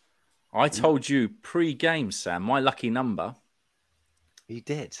 although I told you pre-game, Sam, my lucky number... You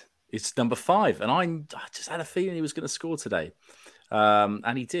did. It's number 5, and I just had a feeling he was going to score today,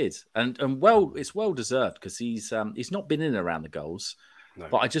 and he did. And it's well deserved, because he's not been in and around the goals,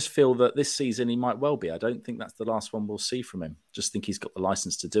 but I just feel that this season he might well be. I don't think that's the last one we'll see from him. Just think he's got the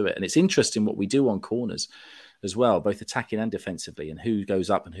license to do it, and it's interesting what we do on corners as well, both attacking and defensively, and who goes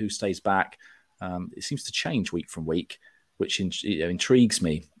up and who stays back. It seems to change week from week, which intrigues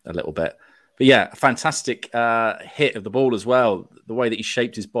me a little bit. But a fantastic hit of the ball as well. The way that he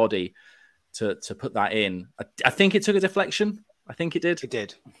shaped his body to put that in. I think it took a deflection. I think it did. It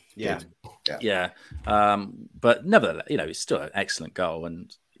did. Yeah. But nevertheless, it's still an excellent goal,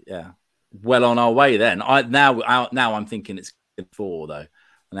 and well on our way. Then now I'm thinking it's 4 though.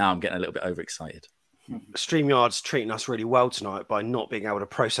 Now I'm getting a little bit overexcited. StreamYard's treating us really well tonight by not being able to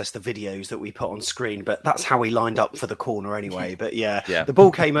process the videos that we put on screen, but that's how we lined up for the corner anyway. But yeah, the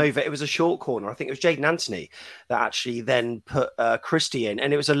ball came over. It was a short corner. I think it was Jaden Anthony that actually then put Christie in,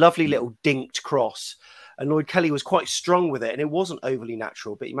 and it was a lovely little dinked cross. And Lloyd Kelly was quite strong with it, and it wasn't overly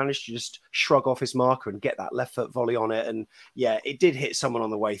natural, but he managed to just shrug off his marker and get that left foot volley on it. And yeah, it did hit someone on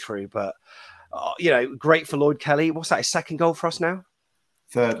the way through, but great for Lloyd Kelly. What's that? His second goal for us now?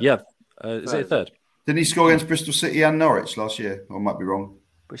 Third. Yeah. Is it a third? Didn't he score against Bristol City and Norwich last year? Or I might be wrong.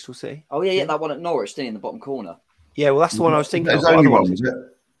 Bristol City? Oh, yeah, that one at Norwich, didn't he, in the bottom corner? Yeah, well, that's the one I was thinking That of. was the only one, was it?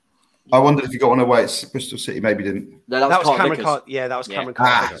 I wondered if he got one away at Bristol City. Maybe didn't. No, that was Cameron Carr. Yeah, that was Cameron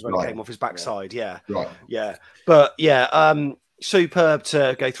Carr when he came off his backside. Yeah. Right. Yeah. But yeah, superb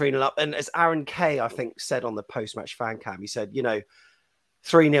to go 3-0 up. And as Aaron Kay, I think, said on the post-match fan cam, he said,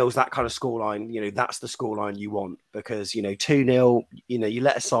 3-0 is that kind of scoreline. That's the scoreline you want because, 2-0, you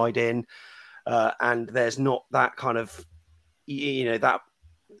let a side in and there's not that kind of, that...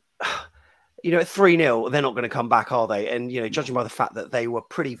 at 3-0, they're not going to come back, are they? And, judging by the fact that they were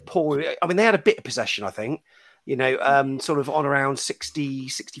pretty poor, I mean, they had a bit of possession, I think, sort of on around 60,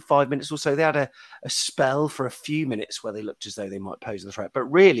 65 minutes or so. They had a spell for a few minutes where they looked as though they might pose a threat. But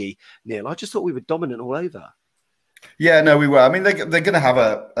really, Neil, I just thought we were dominant all over. Yeah, no, we were. I mean, they're going to have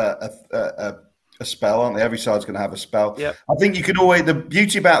a spell, aren't they? Every side's going to have a spell. Yep. I think you can always... The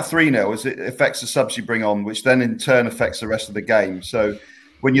beauty about 3-0 is it affects the subs you bring on, which then in turn affects the rest of the game. So...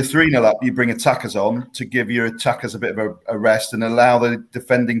 when you're 3-0 up, you bring attackers on to give your attackers a bit of a rest and allow the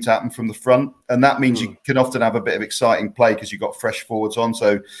defending to happen from the front. And that means you can often have a bit of exciting play because you've got fresh forwards on.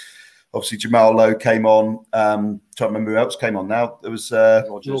 So obviously Jamal Lowe came on. Can't remember who else came on now. There was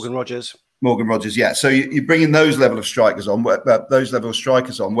Morgan Rogers, yeah. So you're bringing those level of strikers on, Whereas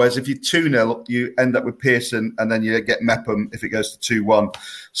if you're 2-0, you end up with Pearson and then you get Mepham if it goes to 2-1.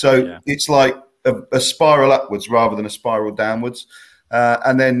 So it's like a spiral upwards rather than a spiral downwards.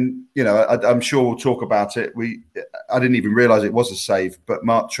 And then, I'm sure we'll talk about it. I didn't even realise it was a save, but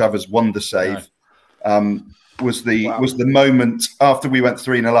Mark Travers' wonder save was the moment after we went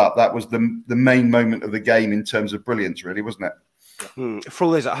 3-0 up. That was the main moment of the game in terms of brilliance, really, wasn't it? For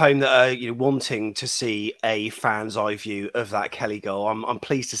all those at home that are wanting to see a fan's eye view of that Kelly goal, I'm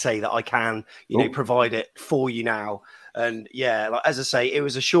pleased to say that I can provide it for you now. And yeah, like as I say, it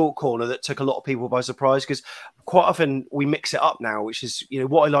was a short corner that took a lot of people by surprise because quite often we mix it up now, which is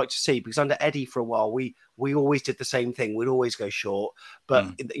what I like to see. Because under Eddie for a while, we always did the same thing. We'd always go short, but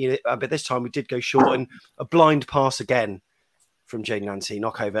but this time we did go short and a blind pass again from Jaden Anthony,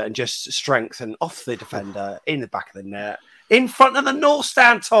 knockover and just strength and off the defender in the back of the net, in front of the North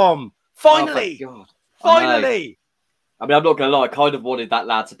Stand. Tom, finally, finally. I mean, I'm not going to lie. I kind of wanted that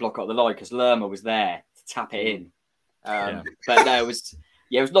lad to block up the line because Lerma was there to tap it in. But no, it was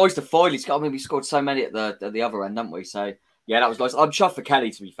nice to finally score. I mean, we scored so many at the other end, didn't we? So yeah, that was nice. I'm chuffed for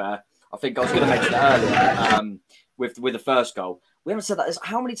Kelly, to be fair. I think I was going to mention it earlier with the first goal. We haven't said that.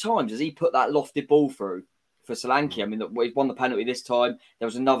 How many times has he put that lofted ball through for Solanke? I mean, he won the penalty this time. There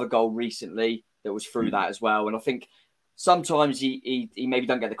was another goal recently that was through that as well. And I think sometimes he maybe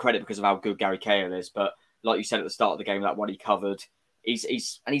don't get the credit because of how good Gary Cahill is. But like you said at the start of the game, that one he covered.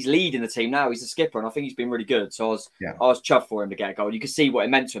 He's leading the team now. He's the skipper, and I think he's been really good. So I was chuffed for him to get a goal. You could see what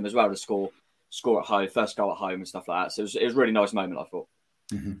it meant to him as well to score at home, first goal at home and stuff like that. So it was a really nice moment, I thought.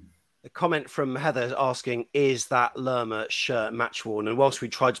 Mm-hmm. A comment from Heather asking, is that Lerma shirt match worn? And whilst we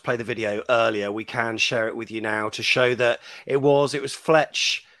tried to play the video earlier, we can share it with you now to show that it was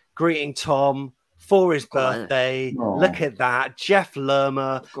Fletch greeting Tom for his birthday. Aww. Look at that. Jeff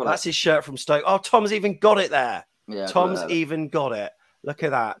Lerma. That's his shirt from Stoke. Oh, Tom's even got it there. Yeah, Tom's even got it. Look at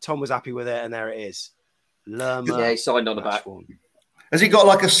that. Tom was happy with it, and there it is. Lerma. Yeah, he signed on the back. Has he got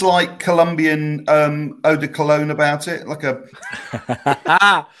like a slight Colombian eau de cologne about it? Like a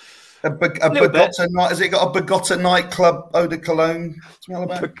Bogota night? Has it got a Bogota nightclub eau de cologne smell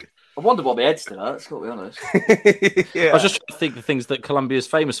about it? I wonder what the head's still at, got to be honest. Yeah. I was just trying to think the things that Colombia is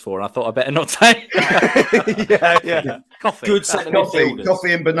famous for, and I thought I better not say. yeah. Coffee. Good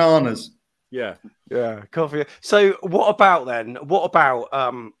coffee and bananas. Yeah, coffee. So what about then? What about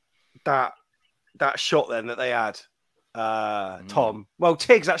that shot then that they had, Tom? Well,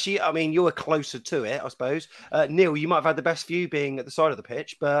 Tiggs, actually, I mean, you were closer to it, I suppose. Neil, you might have had the best view being at the side of the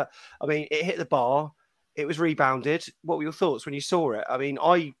pitch, but I mean, it hit the bar, it was rebounded. What were your thoughts when you saw it? I mean,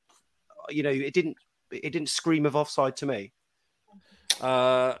 it didn't scream of offside to me.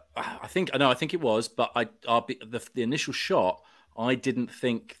 I think it was, but the initial shot, I didn't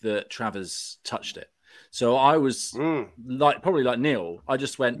think that Travers touched it. So I was probably like Neil. I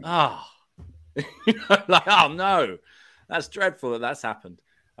just went, oh no, that's dreadful that's happened.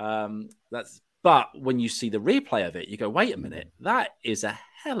 That's But when you see the replay of it, you go, wait a minute, that is a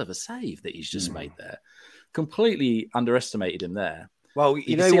hell of a save that he's just made there. Completely underestimated him there. Well,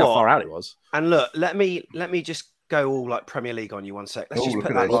 you know see what? how far out it was. And look, let me just go all like Premier League on you one sec. Let's just look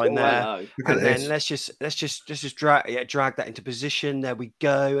put at that this. line there, Look at and then this. let's just drag that into position. There we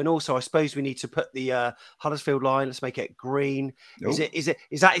go. And also, I suppose we need to put the Huddersfield line. Let's make it green. Is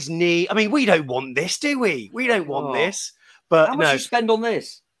that his knee? I mean, we don't want this, do we? We don't want this. But how much do you spend on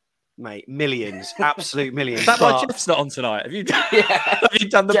this? Mate, millions, absolute millions. Is that why Jeff's not on tonight? Have you done, have you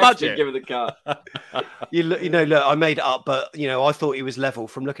done the Jeff's budget? been given the cut. Look, I made it up, but I thought he was level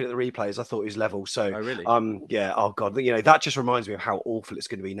from looking at the replays. I thought he was level. So, really? Yeah. Oh God, that just reminds me of how awful it's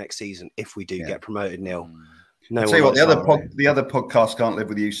going to be next season if we do get promoted. Neil, no. I'll tell you what, the other podcasts can't live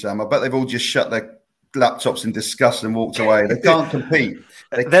with you, Sam. I bet they've all just shut their laptops in disgust and walked away. They can't compete.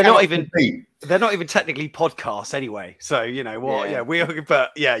 They're not even technically podcasts anyway. So you know what? Yeah, we are.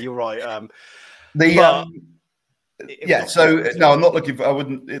 But yeah, you're right. So no, I'm not looking for. I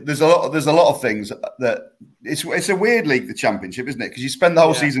wouldn't. There's a lot of things that it's a weird league, the Championship, isn't it? Because you spend the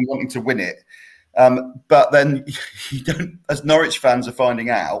whole season wanting to win it, but then you don't. As Norwich fans are finding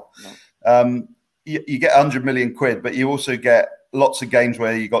out, you get 100 million quid, but you also get lots of games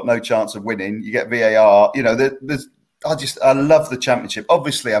where you got no chance of winning. You get VAR. You know, I love the Championship.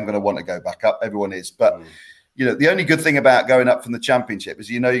 Obviously, I'm going to want to go back up. Everyone is, but. The only good thing about going up from the Championship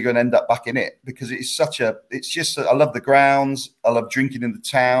is you're going to end up back in it because I love the grounds. I love drinking in the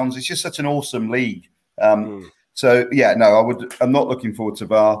towns. It's just such an awesome league. So yeah, no, I'm not looking forward to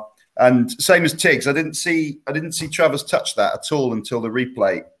VAR. And same as Tiggs, I didn't see Travers touch that at all until the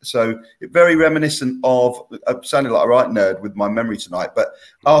replay. So very reminiscent of, I'm sounding like a right nerd with my memory tonight, but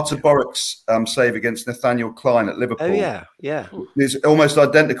Artur Boruk's save against Nathaniel Klein at Liverpool. Oh yeah. It's almost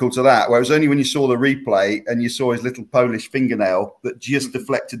identical to that, where it was only when you saw the replay and you saw his little Polish fingernail that just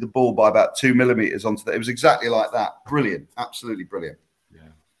deflected the ball by about 2 millimeters onto that. It was exactly like that. Brilliant. Absolutely brilliant.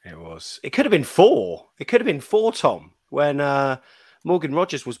 Yeah, it was. It could have been 4. It could have been 4, Tom, when Morgan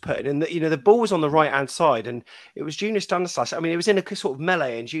Rogers was putting in. The ball was on the right hand side, and it was Junior Stanislas. I mean, it was in a sort of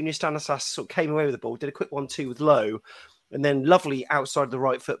melee, and Junior Stanislas sort of came away with the ball, did a quick 1-2 with Lowe, and then lovely outside the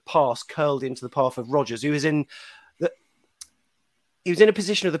right foot pass curled into the path of Rogers, who was in a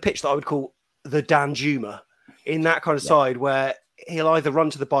position of the pitch that I would call the Dan Juma, in that kind of side where he'll either run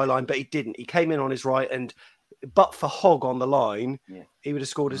to the byline, but he didn't. He came in on his right, and but for Hogg on the line, he would have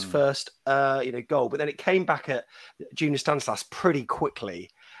scored his first goal. But then it came back at Junior Stanislas pretty quickly,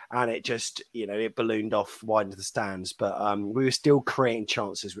 and it just it ballooned off wide into the stands. But we were still creating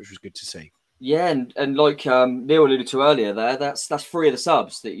chances, which was good to see. Yeah, and like Neil alluded to earlier there, that's 3 of the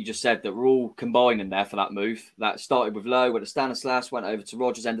subs that you just said that were all combining there for that move. That started with Lowe, went to Stanislas, went over to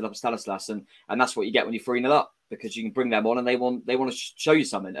Rogers, ended up at Stanislas, and that's what you get when you're 3-0 up, because you can bring them on and they want to show you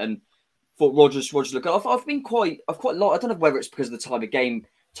something. And for Rogers look, I've quite a lot. I don't know whether it's because of the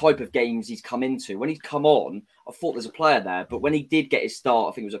type of games he's come into. When he's come on, I thought there's a player there, but when he did get his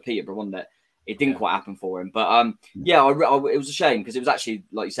start, I think it was at Peterborough, wasn't it? It didn't quite happen for him. But it was a shame because it was actually,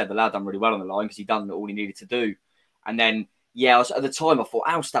 like you said, the lad done really well on the line because he'd done all he needed to do. And then, at the time I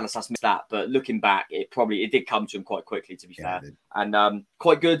thought, Stanislas missed that. But looking back, it did come to him quite quickly, to be fair. And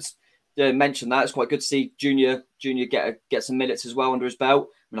quite good to mention that. It's quite good to see Junior get some minutes as well under his belt.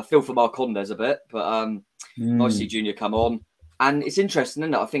 I mean, I feel for Marcondes a bit, but nice to see Junior come on. And it's interesting,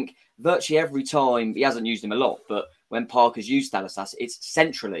 isn't it? I think virtually every time, he hasn't used him a lot, but when Parker's used Stanislas, it's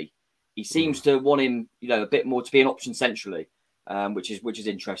centrally. He seems to want him, a bit more to be an option centrally, which is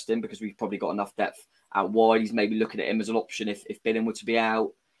interesting because we've probably got enough depth out wide. He's maybe looking at him as an option if Billing were to be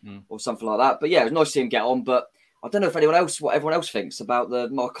out or something like that. But yeah, it was nice to see him get on. But I don't know if what everyone else thinks about the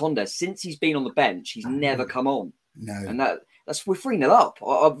Marcondes. Since he's been on the bench, he's never come on. No, and that's we're 3-0 up.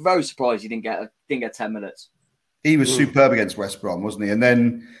 I'm very surprised he didn't get 10 minutes. He was superb against West Brom, wasn't he? And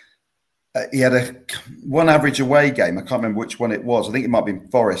then he had one average away game. I can't remember which one it was. I think it might have been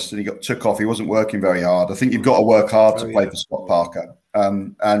Forest, and he got took off. He wasn't working very hard. I think you've got to work hard to play for Scott Parker.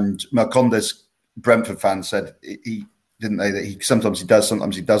 And Marcondes, Brentford fans said that sometimes he does,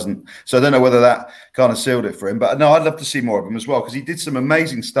 sometimes he doesn't. So I don't know whether that kind of sealed it for him. But no, I'd love to see more of him as well because he did some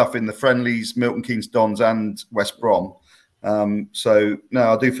amazing stuff in the friendlies, Milton Keynes Dons and West Brom. So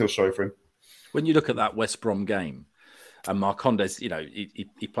no, I do feel sorry for him. When you look at that West Brom game, and Marcondes,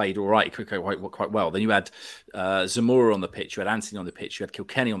 he played all right, quite well. Then you had Zamora on the pitch, you had Anthony on the pitch, you had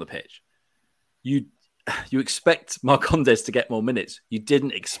Kilkenny on the pitch. You expect Marcondes to get more minutes. You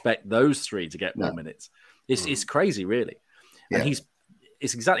didn't expect those 3 to get more minutes. It's crazy, really. Yeah. And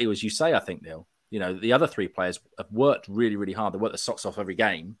it's exactly as you say, I think, Neil. The other 3 players have worked really, really hard. They work their socks off every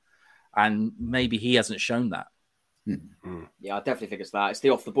game, and maybe he hasn't shown that. Yeah, I definitely think it's that. It's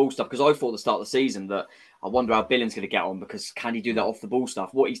the off-the-ball stuff, because I thought at the start of the season that I wonder how Billing's going to get on, because can he do that off-the-ball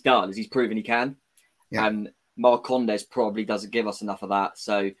stuff? What he's done is he's proven he can. Yeah. And Marcondes probably doesn't give us enough of that.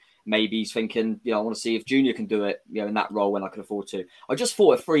 So maybe he's thinking, I want to see if Junior can do it, in that role when I can afford to. I just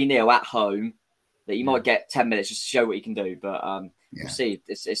thought a 3-0 at home that he might get 10 minutes just to show what he can do. But we'll see.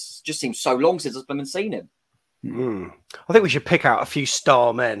 It's just seems so long since I've been seeing him. I think we should pick out a few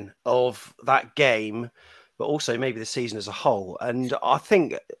star men of that game, but also maybe the season as a whole. And I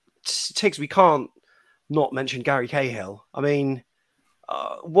think, Tiggs, we can't not mention Gary Cahill. I mean,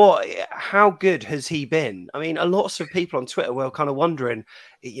 how good has he been? I mean, lots of people on Twitter were kind of wondering,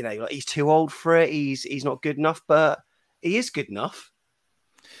 like he's too old for it. He's not good enough, but he is good enough.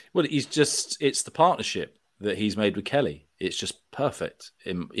 Well, it's the partnership that he's made with Kelly. It's just perfect,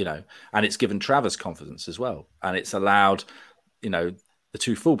 and it's given Travers confidence as well. And it's allowed, the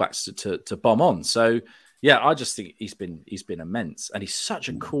two fullbacks to bomb on. So, yeah, I just think he's been immense, and he's such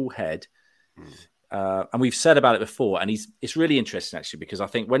a cool head. And we've said about it before, and it's really interesting actually, because I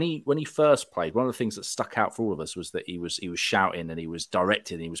think when he first played, one of the things that stuck out for all of us was that he was shouting and he was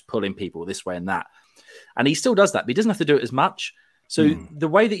directing, and he was pulling people this way and that, and he still does that, but he doesn't have to do it as much. So the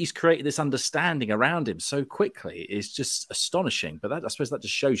way that he's created this understanding around him so quickly is just astonishing. But I suppose that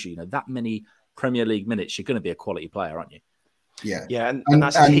just shows you, that many Premier League minutes, you're going to be a quality player, aren't you? Yeah, yeah, and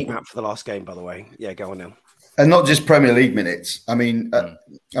that's his heat map for the last game, by the way. Yeah, go on now. And not just Premier League minutes. I mean,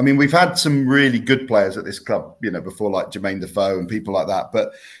 we've had some really good players at this club, before, like Jermaine Defoe and people like that.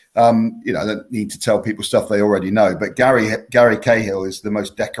 But I don't need to tell people stuff they already know. But Gary Cahill is the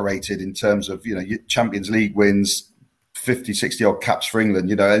most decorated in terms of Champions League wins, 50, 60 odd caps for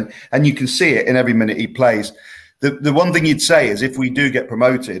England. And you can see it in every minute he plays. The one thing you'd say is, if we do get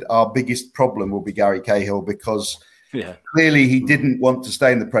promoted, our biggest problem will be Gary Cahill, because clearly he didn't want to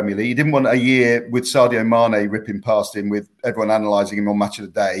stay in the Premier League. He didn't want a year with Sadio Mane ripping past him, with everyone analysing him on Match of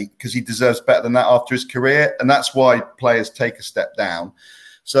the Day, because he deserves better than that after his career. And that's why players take a step down.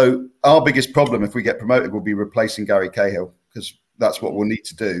 So our biggest problem, if we get promoted, will be replacing Gary Cahill, because that's what we'll need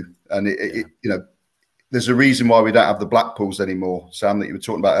to do. And there's a reason why we don't have the Blackpools anymore, Sam, that you were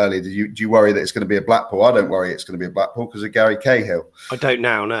talking about earlier. Do you worry that it's going to be a Blackpool? I don't worry it's going to be a Blackpool because of Gary Cahill. I don't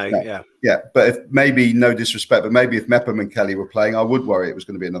now, no. Yeah. But if maybe, no disrespect, but maybe if Mepham and Kelly were playing, I would worry it was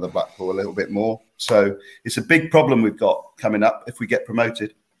going to be another Blackpool a little bit more. So it's a big problem we've got coming up if we get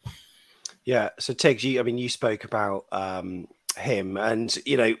promoted. Yeah. So Tiggs, you spoke about him, and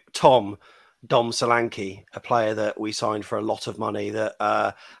Dom Solanke, a player that we signed for a lot of money, that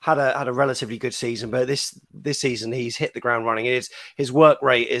had a relatively good season, but this season he's hit the ground running. His work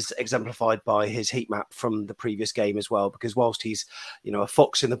rate is exemplified by his heat map from the previous game as well, because whilst he's a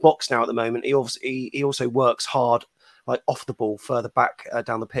fox in the box now at the moment, he also works hard, like off the ball, further back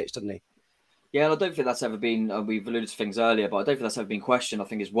down the pitch, doesn't he? Yeah, and I don't think that's ever been. We've alluded to things earlier, but I don't think that's ever been questioned. I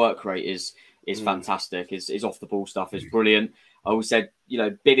think his work rate is fantastic. His off the ball stuff is brilliant. I always said,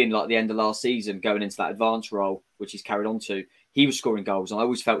 bidding like the end of last season, going into that advanced role, which he's carried on to, he was scoring goals. And I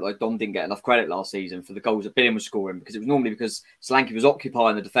always felt like Dom didn't get enough credit last season for the goals that Billing was scoring, because it was normally because Solanke was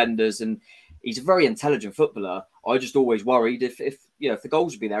occupying the defenders, and he's a very intelligent footballer. I just always worried if the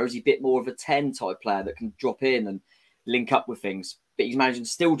goals would be there, is he a bit more of a 10 type player that can drop in and link up with things? But he's managing to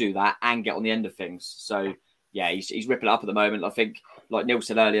still do that and get on the end of things. So, yeah, he's ripping it up at the moment. I think, like Neil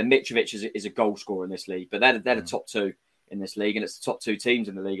said earlier, Mitrovic is a goal scorer in this league, but they're the top two in this league, and it's the top two teams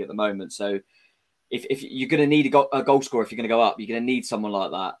in the league at the moment. So if you're going to need a goal scorer, if you're going to go up, you're going to need someone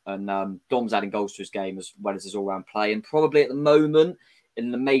like that. And Dom's adding goals to his game as well as his all-round play. And probably at the moment,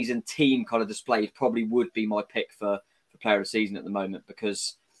 an amazing team kind of displayed, probably would be my pick for player of the season at the moment,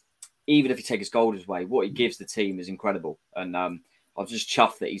 because even if you take his goals away, what he gives the team is incredible. And I'm just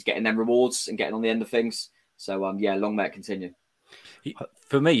chuffed that he's getting them rewards and getting on the end of things. So, long may it continue.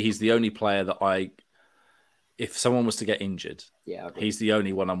 For me, he's the only player that if someone was to get injured, he's the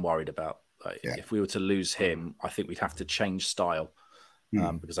only one I'm worried about. If we were to lose him, I think we'd have to change style,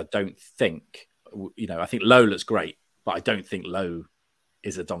 because I don't think, I think Lowe looks great, but I don't think Lowe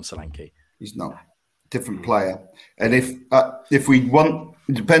is a Dom Solanke. He's not. Different player. And if we want,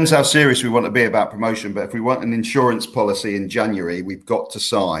 it depends how serious we want to be about promotion, but if we want an insurance policy in January, we've got to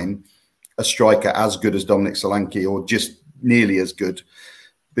sign a striker as good as Dominic Solanke, or just nearly as good,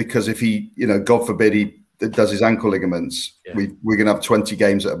 because if he, God forbid, he does his ankle ligaments, we're going to have 20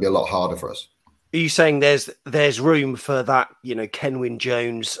 games that'll be a lot harder for us. Are you saying there's room for that, Kenwyne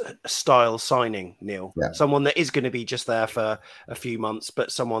Jones style signing, Neil? Yeah. Someone that is going to be just there for a few months,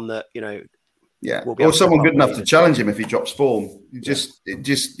 but someone that, or someone good enough to challenge him if he drops form.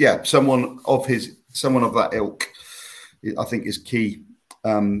 Someone of that ilk, I think, is key.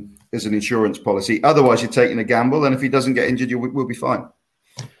 as an insurance policy. Otherwise, you're taking a gamble, and if he doesn't get injured, we'll be fine.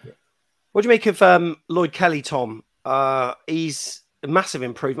 What do you make of Lloyd Kelly, Tom? He's a massive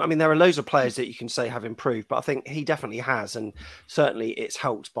improvement. I mean, there are loads of players that you can say have improved, but I think he definitely has, and certainly it's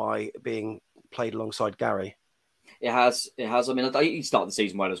helped by being played alongside Gary. It has. I mean, he started the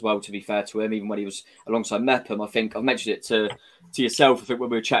season well as well, to be fair to him, even when he was alongside Mepham. I think I've mentioned it to yourself, I think, when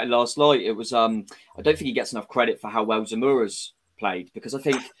we were chatting last night. It was, I don't think he gets enough credit for how well Zamura's played, because I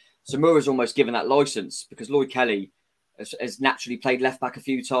think Zamura's almost given that licence, because Lloyd Kelly has naturally played left back a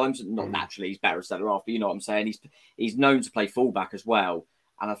few times. Not naturally, he's better at centre half, but you know what I'm saying. He's known to play full back as well,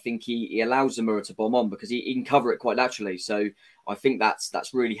 and I think he allows Zamura to bomb on because he can cover it quite naturally. So I think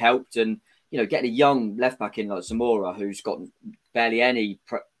that's really helped. And you know, getting a young left back in like Zamora, who's got barely any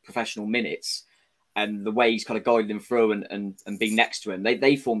professional minutes, and the way he's kind of guided them through and being next to him,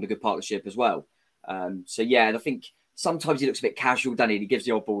 they formed a good partnership as well. So yeah, and I think sometimes he looks a bit casual, doesn't he? He gives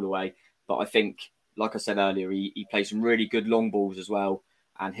the odd ball away, but I think, like I said earlier, he plays some really good long balls as well.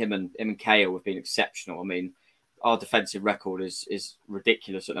 And him and Kale have been exceptional. I mean, our defensive record is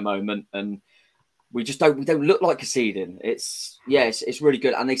ridiculous at the moment, and we don't look like conceding. It's really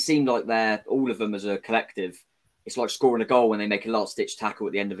good, and they seem like they're all of them as a collective. It's like scoring a goal when they make a last ditch tackle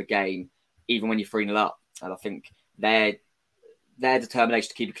at the end of a game, even when you're 3-0 up. And I think their determination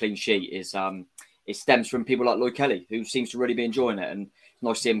to keep a clean sheet is it stems from people like Lloyd Kelly, who seems to really be enjoying it. And it's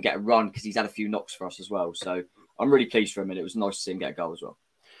nice to see him get a run because he's had a few knocks for us as well. So I'm really pleased for him, and it was nice to see him get a goal as well.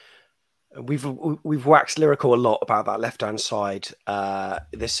 We've waxed lyrical a lot about that left-hand side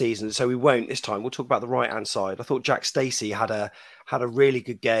this season, so we won't this time. We'll talk about the right-hand side. I thought Jack Stacey had a really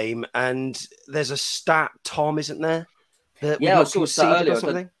good game, and there's a stat, Tom, isn't there? I saw a stat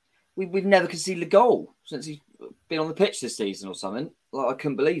earlier. We've never conceded a goal since he's been on the pitch this season or something. Like, I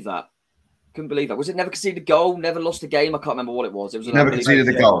couldn't believe that. Was it never conceded a goal? Never lost a game? I can't remember what it was. It was never conceded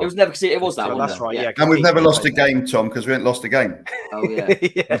a goal. It was never conceded. It was that one. That's right. Yeah. And we've never lost a game, Tom, because we haven't lost a game. Oh yeah.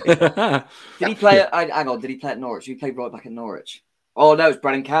 Did he play? Hang on. Did he play at Norwich? He played right back at Norwich. Oh no, it's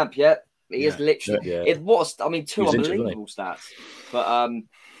Brennan Camp. Yeah, he is literally. Yeah. It was. I mean, two unbelievable stats. But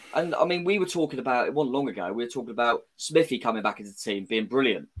and I mean, we were talking about it wasn't long ago. We were talking about Smithy coming back into the team, being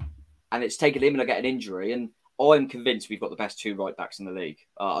brilliant, and it's taken him to get an injury. And I'm convinced we've got the best two right backs in the league.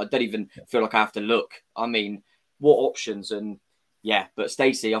 I don't even feel like I have to look. I mean, what options? And yeah, but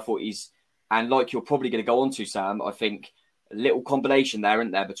Stacey, I thought and like you're probably going to go on to, Sam, I think a little combination there,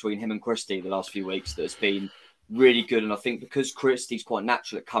 isn't there, between him and Christie the last few weeks that's been really good. And I think because Christie's quite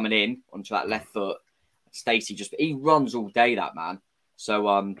natural at coming in onto that left foot, Stacey he runs all day, that man. So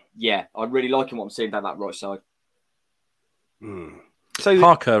I really like him, what I'm seeing down that right side. So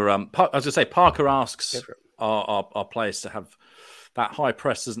Parker, as I say, Parker asks our players to have that high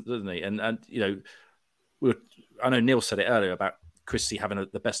press, doesn't he? And you know, I know Neil said it earlier about Christie having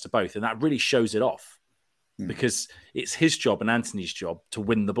the best of both, and that really shows it off because it's his job and Anthony's job to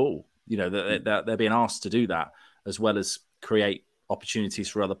win the ball. You know, they're being asked to do that as well as create opportunities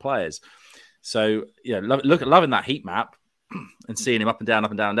for other players. So loving that heat map and seeing him up and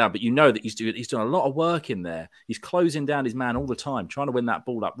down. But you know that he's doing a lot of work in there. He's closing down his man all the time, trying to win that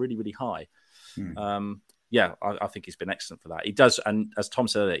ball up really, really high. I think he's been excellent for that. He does, and as Tom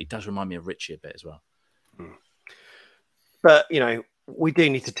said earlier, he does remind me of Richie a bit as well. But, you know, we do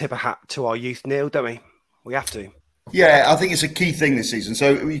need to tip a hat to our youth, Neil, don't we? We have to. Yeah, I think it's a key thing this season.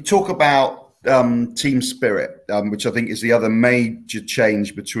 So we talk about team spirit, which I think is the other major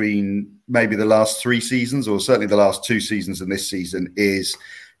change between maybe the last 3 seasons or certainly the last 2 seasons and this season is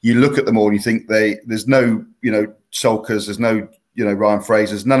you look at them all and you think there's no, sulkers, there's no, Ryan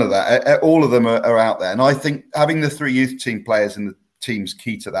Fraser's, none of that. All of them are out there. And I think having the 3 youth team players in the team's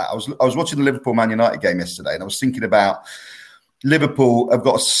key to that. I was watching the Liverpool Man United game yesterday and I was thinking about Liverpool have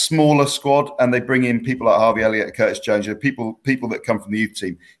got a smaller squad and they bring in people like Harvey Elliott, Curtis Jones, people that come from the youth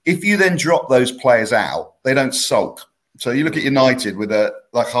team. If you then drop those players out, they don't sulk. So you look at United with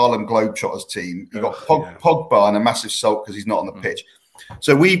like Harlem Globetrotters team, you've got Pogba and a massive sulk because he's not on the pitch.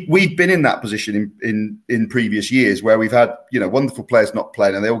 So we've been in that position in previous years where we've had wonderful players not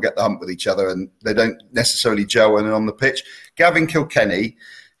playing and they all get the hump with each other and they don't necessarily gel when they're on the pitch. Gavin Kilkenny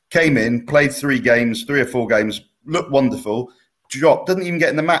came in, played 3 or 4 games, looked wonderful, dropped, doesn't even get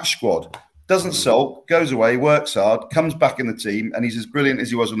in the match squad, doesn't sulk, goes away, works hard, comes back in the team, and he's as brilliant as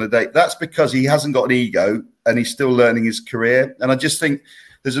he was on the day. That's because he hasn't got an ego and he's still learning his career. And I just think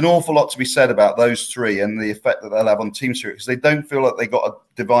there's an awful lot to be said about those 3 and the effect that they'll have on team spirit because they don't feel like they got a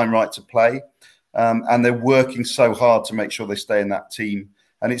divine right to play. And they're working so hard to make sure they stay in that team.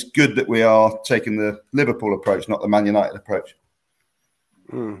 And it's good that we are taking the Liverpool approach, not the Man United approach.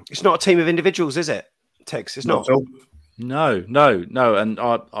 It's not a team of individuals, is it, Tiggs? It's not. No. And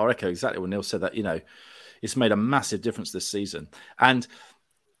I echo exactly what Neil said, that, it's made a massive difference this season. And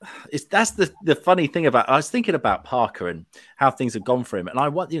that's the funny thing about, I was thinking about Parker and how things have gone for him. And I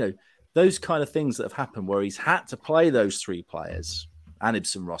want, those kind of things that have happened where he's had to play those three players and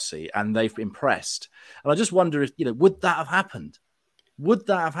Ibsen Rossi, and they've impressed. And I just wonder if, would that have happened? Would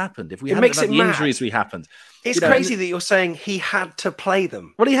that have happened if we hadn't had the injuries we happened? It's crazy that you're saying he had to play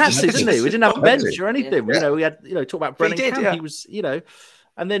them. Well, he had to, didn't he? We didn't have a bench or anything. Yeah. We had, talk about Brennan Camp. Yeah. He was,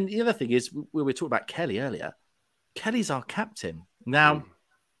 and then the other thing is, we were talking about Kelly earlier. Kelly's our captain. Now,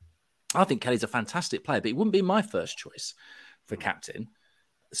 I think Kelly's a fantastic player, but he wouldn't be my first choice for captain.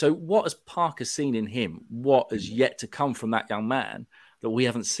 So what has Parker seen in him? What has yet to come from that young man that we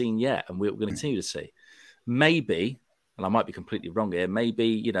haven't seen yet, and we're going to continue to see? Maybe, and I might be completely wrong here,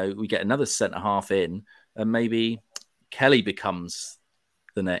 maybe, we get another centre-half in, and maybe Kelly becomes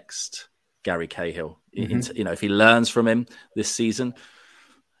the next Gary Cahill. If he learns from him this season,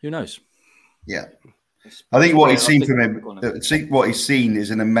 who knows? Yeah. I think what he's seen from him, what he's seen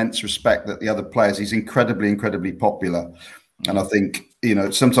is an immense respect that the other players. He's incredibly, incredibly popular. And I think,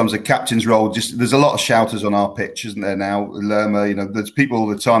 sometimes a captain's role, there's a lot of shouters on our pitch, isn't there now? Lerma, there's people all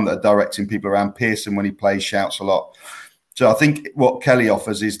the time that are directing people around. Pearson, when he plays, shouts a lot. So I think what Kelly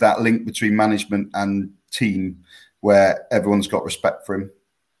offers is that link between management and team where everyone's got respect for him.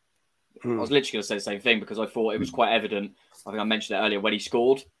 I was literally going to say the same thing, because I thought it was quite evident. I think I mentioned it earlier when he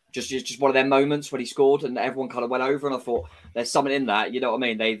scored. Just one of their moments when he scored and everyone kind of went over, and I thought there's something in that. You know what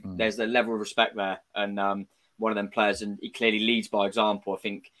I mean? There's a level of respect there, and one of them players, and he clearly leads by example. I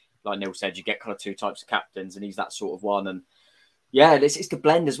think, like Neil said, you get kind of two types of captains, and he's that sort of one. And yeah, it's the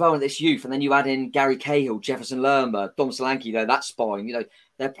blend as well in this youth, and then you add in Gary Cahill, Jefferson Lerma, Dom Solanke, that spine.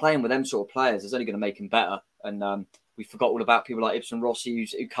 They're playing with them sort of players. It's only going to make him better. And we forgot all about people like Ibsen Rossi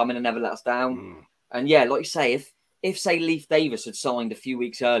who come in and never let us down. And yeah, like you say, if say Leif Davis had signed a few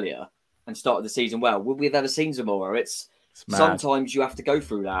weeks earlier and started the season well, would we have ever seen Zamora? It's sometimes you have to go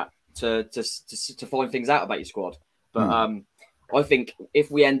through that to find things out about your squad. But I think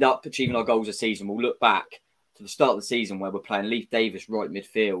if we end up achieving our goals this season, we'll look back to the start of the season where we're playing Leif Davis right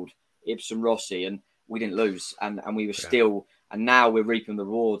midfield, Ibsen Rossi, and we didn't lose, and we were still, and now we're reaping the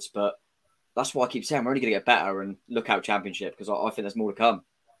rewards. But that's why I keep saying we're only going to get better, and look out Championship, because I think there's more to come.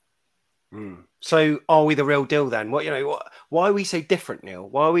 So are we the real deal then? Why are we so different, Neil?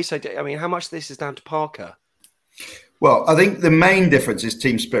 Why are we so how much of this is down to Parker? Well, I think the main difference is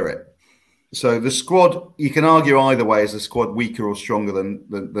team spirit. So the squad, you can argue either way, is the squad weaker or stronger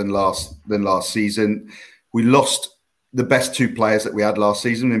than last season. We lost the best two players that we had last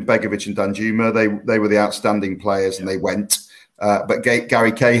season in Begovic and Danjuma. They were the outstanding players, and they went. But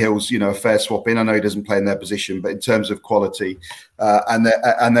Gary Cahill's, a fair swap in. I know he doesn't play in their position, but in terms of quality, and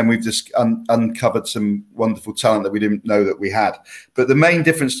then we've just uncovered some wonderful talent that we didn't know that we had. But the main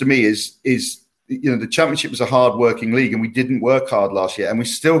difference to me is the Championship was a hard-working league, and we didn't work hard last year, and we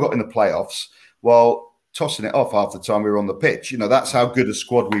still got in the playoffs while tossing it off half the time we were on the pitch. That's how good a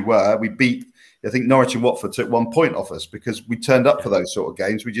squad we were. We beat, I think, Norwich and Watford took 1 point off us because we turned up for those sort of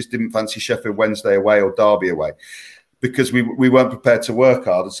games. We just didn't fancy Sheffield Wednesday away or Derby away, because we weren't prepared to work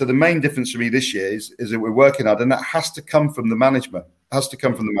hard. And so the main difference for me this year is that we're working hard, and that has to come from the management.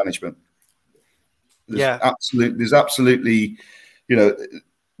 There's absolutely,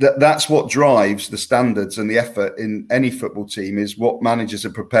 that's what drives the standards and the effort in any football team, is what managers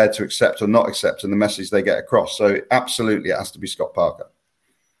are prepared to accept or not accept, and the message they get across. So absolutely, it has to be Scott Parker.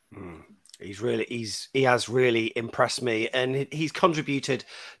 He has really impressed me, and he's contributed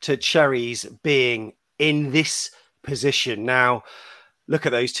to Cherries being in this position. Now, look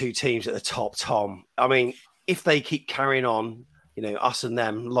at those two teams at the top, Tom. If they keep carrying on, us and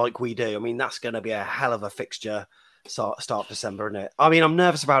them like we do, that's going to be a hell of a fixture start December, isn't it? I'm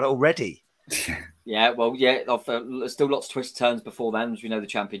nervous about it already. Yeah, well, there's still lots of twists and turns before then, as we know, the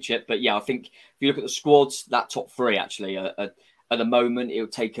Championship. But yeah, I think if you look at the squads, that top three actually, at the moment, it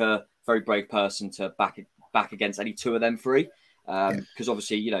would take a very brave person to back against any two of them three. Because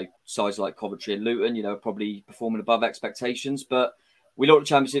obviously, sides like Coventry and Luton, are probably performing above expectations. But we know what the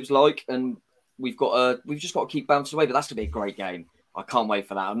Championship's like, and we've just got to keep bouncing away. But that's going to be a great game. I can't wait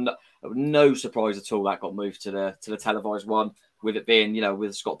for that. No surprise at all that got moved to the televised one, with it being,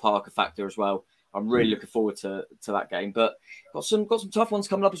 with the Scott Parker factor as well. I'm really looking forward to that game. But got some tough ones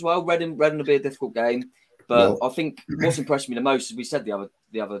coming up as well. Reading will be a difficult game. But I think what's impressed me the most, as we said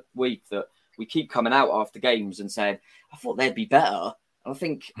the other week, that we keep coming out after games and saying, I thought they'd be better. And I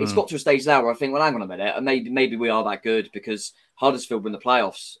think it's got to a stage now where I think, well, hang on a minute, and maybe we are that good, because Huddersfield were in the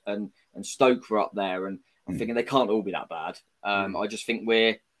playoffs and Stoke were up there, and I'm thinking they can't all be that bad. I just think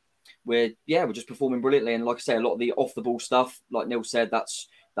we're we're just performing brilliantly. And like I say, a lot of the off the ball stuff, like Neil said, that's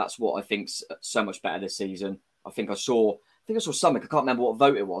what I think's so much better this season. I think I saw something. I can't remember what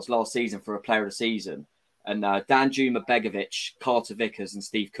vote it was last season for a player of the season. And Danjuma, Begovic, Carter Vickers, and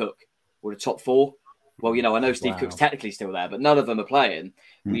Steve Cook were the top 4. Well, I know Steve Cook's technically still there, but none of them are playing.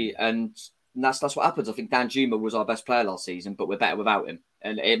 And that's what happens. I think Danjuma was our best player last season, but we're better without him.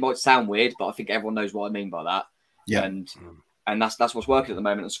 And it might sound weird, but I think everyone knows what I mean by that. Yeah. And that's what's working at the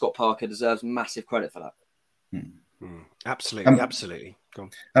moment. And Scott Parker deserves massive credit for that. Absolutely. Go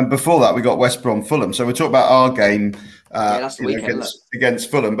on. And before that, we got West Brom Fulham. So we'll talk about our game that's the weekend,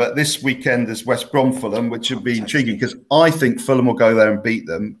 against Fulham. But this weekend is West Brom Fulham, which will be intriguing because I think Fulham will go there and beat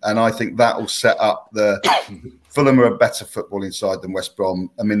them. And I think that will set up Fulham are a better footballing side than West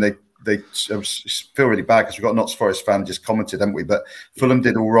Brom. I mean, they feel really bad because we've got a Notts Forest fan just commented, haven't we? But Fulham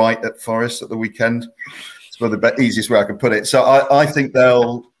did all right at Forest at the weekend. It's probably the easiest way I could put it. So I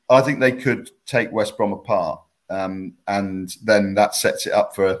think they could take West Brom apart. And then that sets it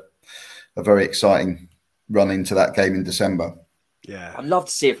up for a very exciting run into that game in December. Yeah, I'd love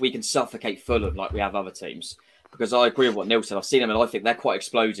to see if we can suffocate Fulham like we have other teams, because I agree with what Neil said. I've seen them and I think they're quite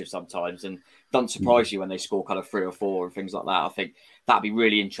explosive sometimes, and don't surprise you when they score kind of 3 or 4 and things like that. I think that'd be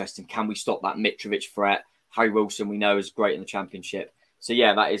really interesting. Can we stop that Mitrovic threat? Harry Wilson, we know, is great in the Championship. So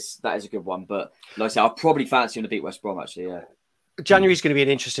yeah, that is a good one. But like I said, I'll probably fancy him to beat West Brom actually. Yeah. January is going to be an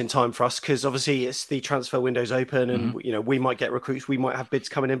interesting time for us because obviously it's the transfer window's open and we might get recruits, we might have bids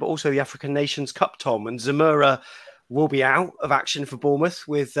coming in, but also the African Nations Cup, Tom, and Zamora will be out of action for Bournemouth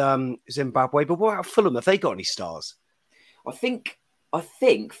with Zimbabwe. But what about Fulham? Have they got any stars? I think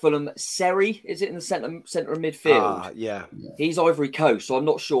Fulham, Seri, is it in the centre of midfield? Yeah. He's Ivory Coast, so I'm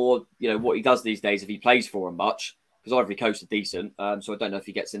not sure what he does these days if he plays for him much, because Ivory Coast are decent. So I don't know if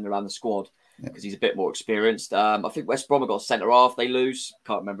he gets in around the squad, because he's a bit more experienced. I think West Brom have got a centre-half. They lose.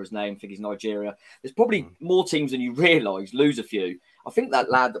 Can't remember his name. I think he's Nigeria. There's probably more teams than you realise lose a few. I think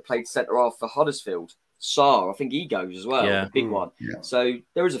that lad that played centre-half for Huddersfield, Sarr, I think he goes as well. Yeah. The big one. Yeah. So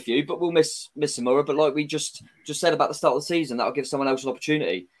there is a few, but we'll miss Samura. But like we just said about the start of the season, that'll give someone else an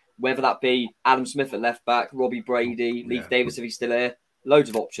opportunity. Whether that be Adam Smith at left-back, Robbie Brady, Leif Davis if he's still here. Loads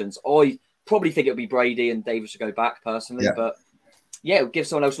of options. I probably think it'll be Brady and Davis will go back personally, but yeah, it'll give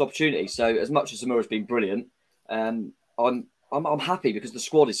someone else an opportunity. So as much as Zamura's been brilliant, I'm happy because the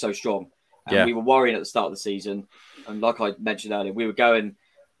squad is so strong. And we were worrying at the start of the season. And like I mentioned earlier, we were going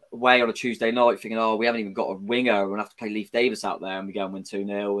away on a Tuesday night thinking, we haven't even got a winger. We're going to have to play Leif Davis out there and we go and win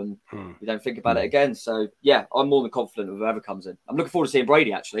 2-0 and we don't think about it again. So yeah, I'm more than confident of whoever comes in. I'm looking forward to seeing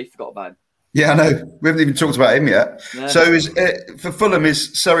Brady actually. Forgot about him. Yeah, I know. We haven't even talked about him yet. Yeah. So for Fulham,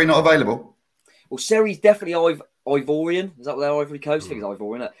 is Surrey not available? Well, Surrey's definitely Ivorian. Is that what they're Ivory Coast? I think it's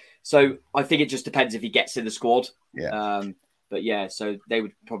Ivorian. Isn't it? So I think it just depends if he gets in the squad. Yeah. But yeah, so they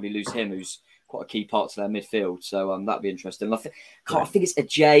would probably lose him, who's quite a key part to their midfield. So that'd be interesting. I think it's a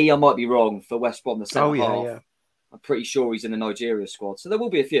J. I might be wrong for West Brom, the centre half. Yeah. I'm pretty sure he's in the Nigeria squad. So there will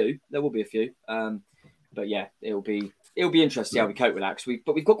be a few. But yeah, it'll be interesting how we cope with that because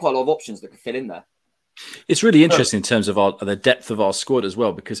we've got quite a lot of options that can fit in there. It's really interesting in terms of the depth of our squad as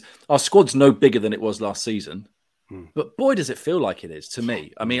well, because our squad's no bigger than it was last season. But boy, does it feel like it is to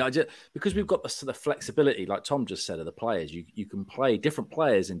me. I mean, because we've got the flexibility, like Tom just said, of the players. You can play different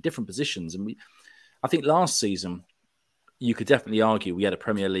players in different positions. And I think last season, you could definitely argue we had a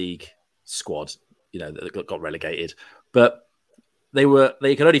Premier League squad, that got relegated. But they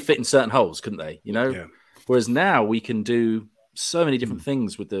could only fit in certain holes, couldn't they? Yeah. Whereas now we can do so many different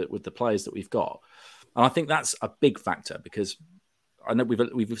things with the players that we've got. And I think that's a big factor because I know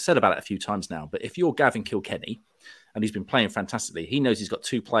we've said about it a few times now, but if you're Gavin Kilkenny and he's been playing fantastically, he knows he's got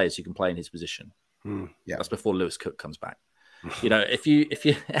 2 players who can play in his position. Yeah. That's before Lewis Cook comes back. If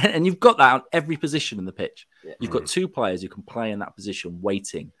you and you've got that on every position in the pitch. Yeah. You've got 2 players who can play in that position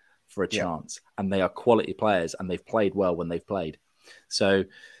waiting for a chance, and they are quality players and they've played well when they've played. So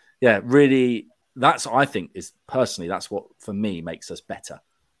really that's what for me makes us better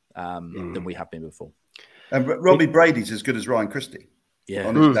than we have been before. And Robbie Brady's as good as Ryan Christie. Yeah,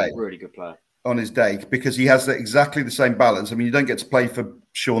 on his day. Really good player. On his day, because he has exactly the same balance. I mean, you don't get to play for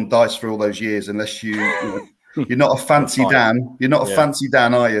Sean Dyche for all those years unless you're not a fancy Dan. You're not a fancy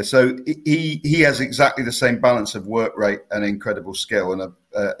Dan, are you? So he has exactly the same balance of work rate and incredible skill and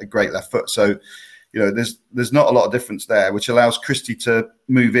a great left foot. So, there's not a lot of difference there, which allows Christie to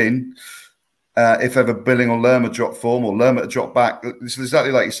move in. If ever Billing or Lerma drop form or Lerma to drop back, it's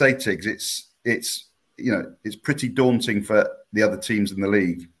exactly like you say, Tiggs. It's pretty daunting for the other teams in the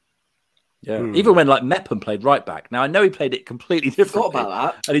league. Yeah, even when like Mepham played right back. Now I know he played it completely different about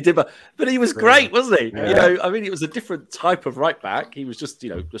that, and he did, but he was great, wasn't he? Yeah. I mean, it was a different type of right back. He was just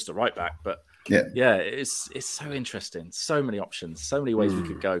just a right back, but it's so interesting. So many options, so many ways we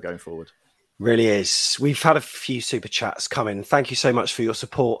could go going forward. Really is. We've had a few super chats come in. Thank you so much for your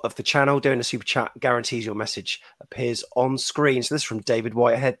support of the channel. Doing a super chat guarantees your message appears on screen. So this is from David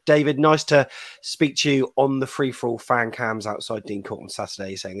Whitehead. David, nice to speak to you on the free-for-all fan cams outside Dean Court on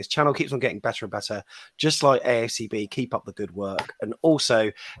Saturday, saying this channel keeps on getting better and better, just like AFCB. Keep up the good work. And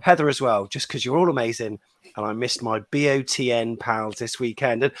also Heather as well, just because you're all amazing. And I missed my BOTN pals this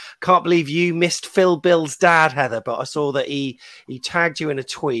weekend. And can't believe you missed Phil Bill's dad, Heather. But I saw that he tagged you in a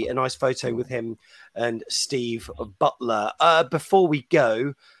tweet, a nice photo with him and Steve Butler. Before we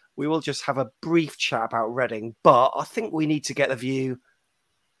go, we will just have a brief chat about Reading. But I think we need to get the view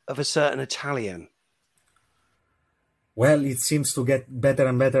of a certain Italian. Well, it seems to get better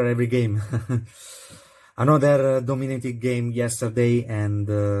and better every game. Another dominated game yesterday,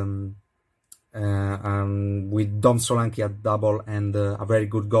 and with Dom Solanke at double and a very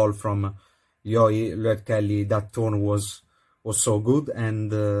good goal from Lloyd Kelly. That turn was so good,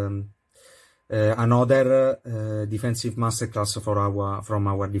 and another defensive masterclass from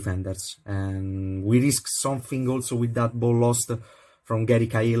our defenders. And we risked something also with that ball lost from Gary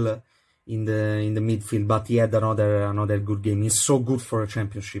Cahill in the midfield, but he had another good game. He's so good for a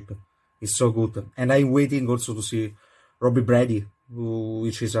championship. He's so good, and I'm waiting also to see Robbie Brady,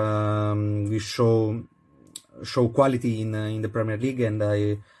 which is we show quality in the Premier League, and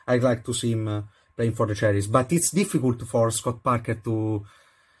I'd like to see him playing for the Cherries. But it's difficult for Scott Parker to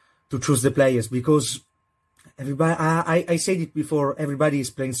choose the players, because everybody, I said it before, everybody is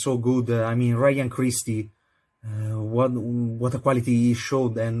playing so good. I mean, Ryan Christie, what a quality he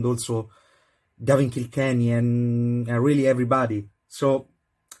showed, and also Gavin Kilkenny, and really everybody. So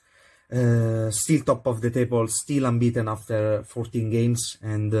still top of the table, still unbeaten after 14 games.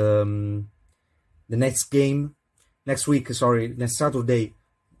 And the next Saturday,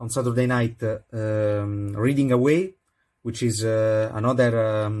 on Saturday night, Reading away, which is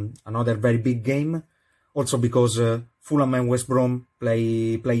another very big game. Also because Fulham and West Brom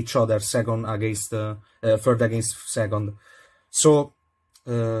play each other third against second. So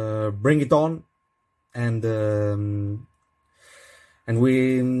bring it on, and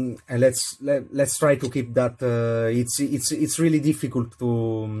let's try to keep that. It's really difficult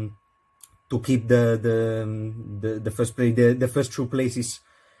to keep the first play, the first two places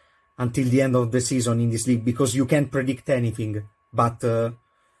until the end of the season in this league, because you can't predict anything. But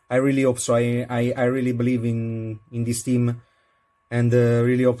I really hope so. I really believe in this team, and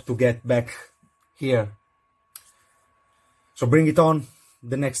really hope to get back here. So bring it on,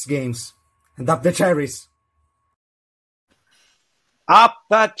 the next games, and up the Cherries. Up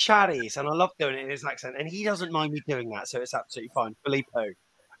the Cherries. And I love doing it in his accent, and he doesn't mind me doing that, so it's absolutely fine. Filippo,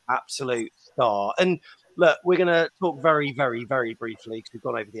 absolute star. And look, we're going to talk very, very, very briefly, because we've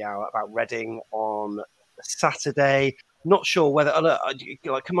gone over the hour, about Reading on Saturday. Not sure whether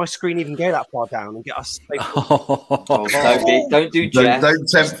can my screen even go that far down and get us? Don't do Jeff. Don't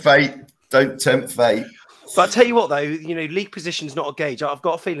tempt fate. Don't tempt fate. But I tell you what, though, league position's not a gauge. I've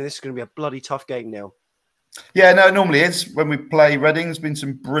got a feeling this is going to be a bloody tough game, Neil. Yeah, no, it normally is. When we play Reading, there's been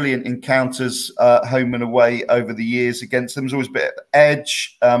some brilliant encounters home and away over the years against them. There's always a bit of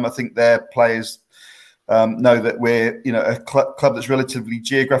edge. I think their players know that we're, a club that's relatively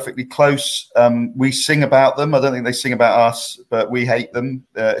geographically close. We sing about them. I don't think they sing about us, but we hate them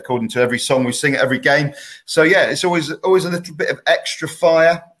according to every song we sing at every game. So yeah, it's always a little bit of extra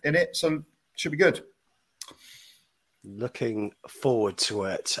fire in it. So it should be good. Looking forward to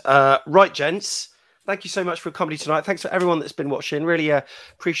it. Right, gents. Thank you so much for coming tonight. Thanks for everyone that's been watching. Really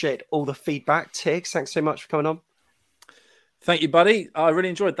appreciate all the feedback. Tiggs, thanks so much for coming on. Thank you, buddy. I really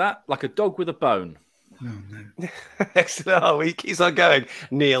enjoyed that. Like a dog with a bone. Oh, no. Excellent. Oh, he keeps on going.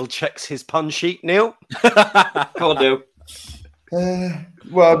 Neil checks his pun sheet. Neil? Come on, Neil.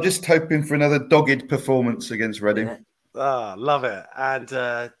 Well, I'm just hoping for another dogged performance against Reading. Yeah. Love it. And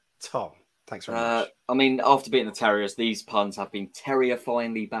Tom, thanks very much. I mean, after beating the Terriers, these puns have been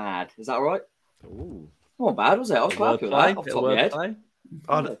terrifyingly bad. Is that all right? Ooh. Not bad, was it? I was quite happy with that. Off the top of my head.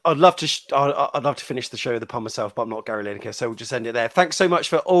 I'd love to finish the show with the pun myself, but I'm not Gary Lineker, so we'll just end it there. Thanks so much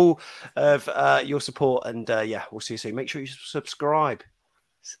for all of your support, and we'll see you soon. Make sure you subscribe.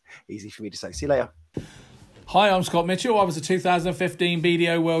 It's easy for me to say. See you later. Hi, I'm Scott Mitchell. I was the 2015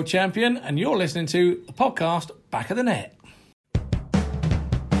 BDO World Champion, and you're listening to the podcast Back of the Net.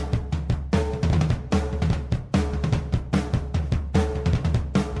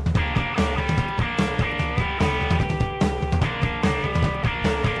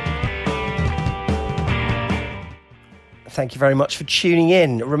 Thank you very much for tuning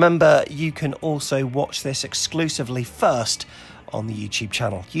in. Remember, you can also watch this exclusively first on the YouTube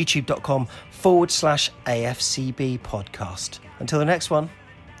channel, youtube.com/AFCB podcast. Until the next one,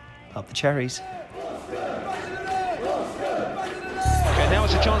 up the cherries. Okay, now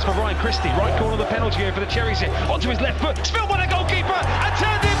it's a chance for Ryan Christie. Right corner of the penalty area for the Cherries here. Onto his left foot. Spilled by the goalkeeper and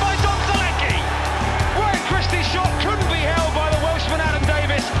turned in by Dom-inated. Ryan Christie's shot couldn't be held by the Welshman Adam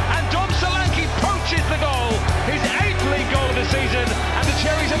Davis. And Dom-inated poaches the goal. His 8th league goal of the season. And the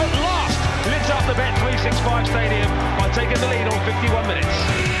Cherries have at last lit up the Bet365 Stadium by taking the lead on 51 minutes.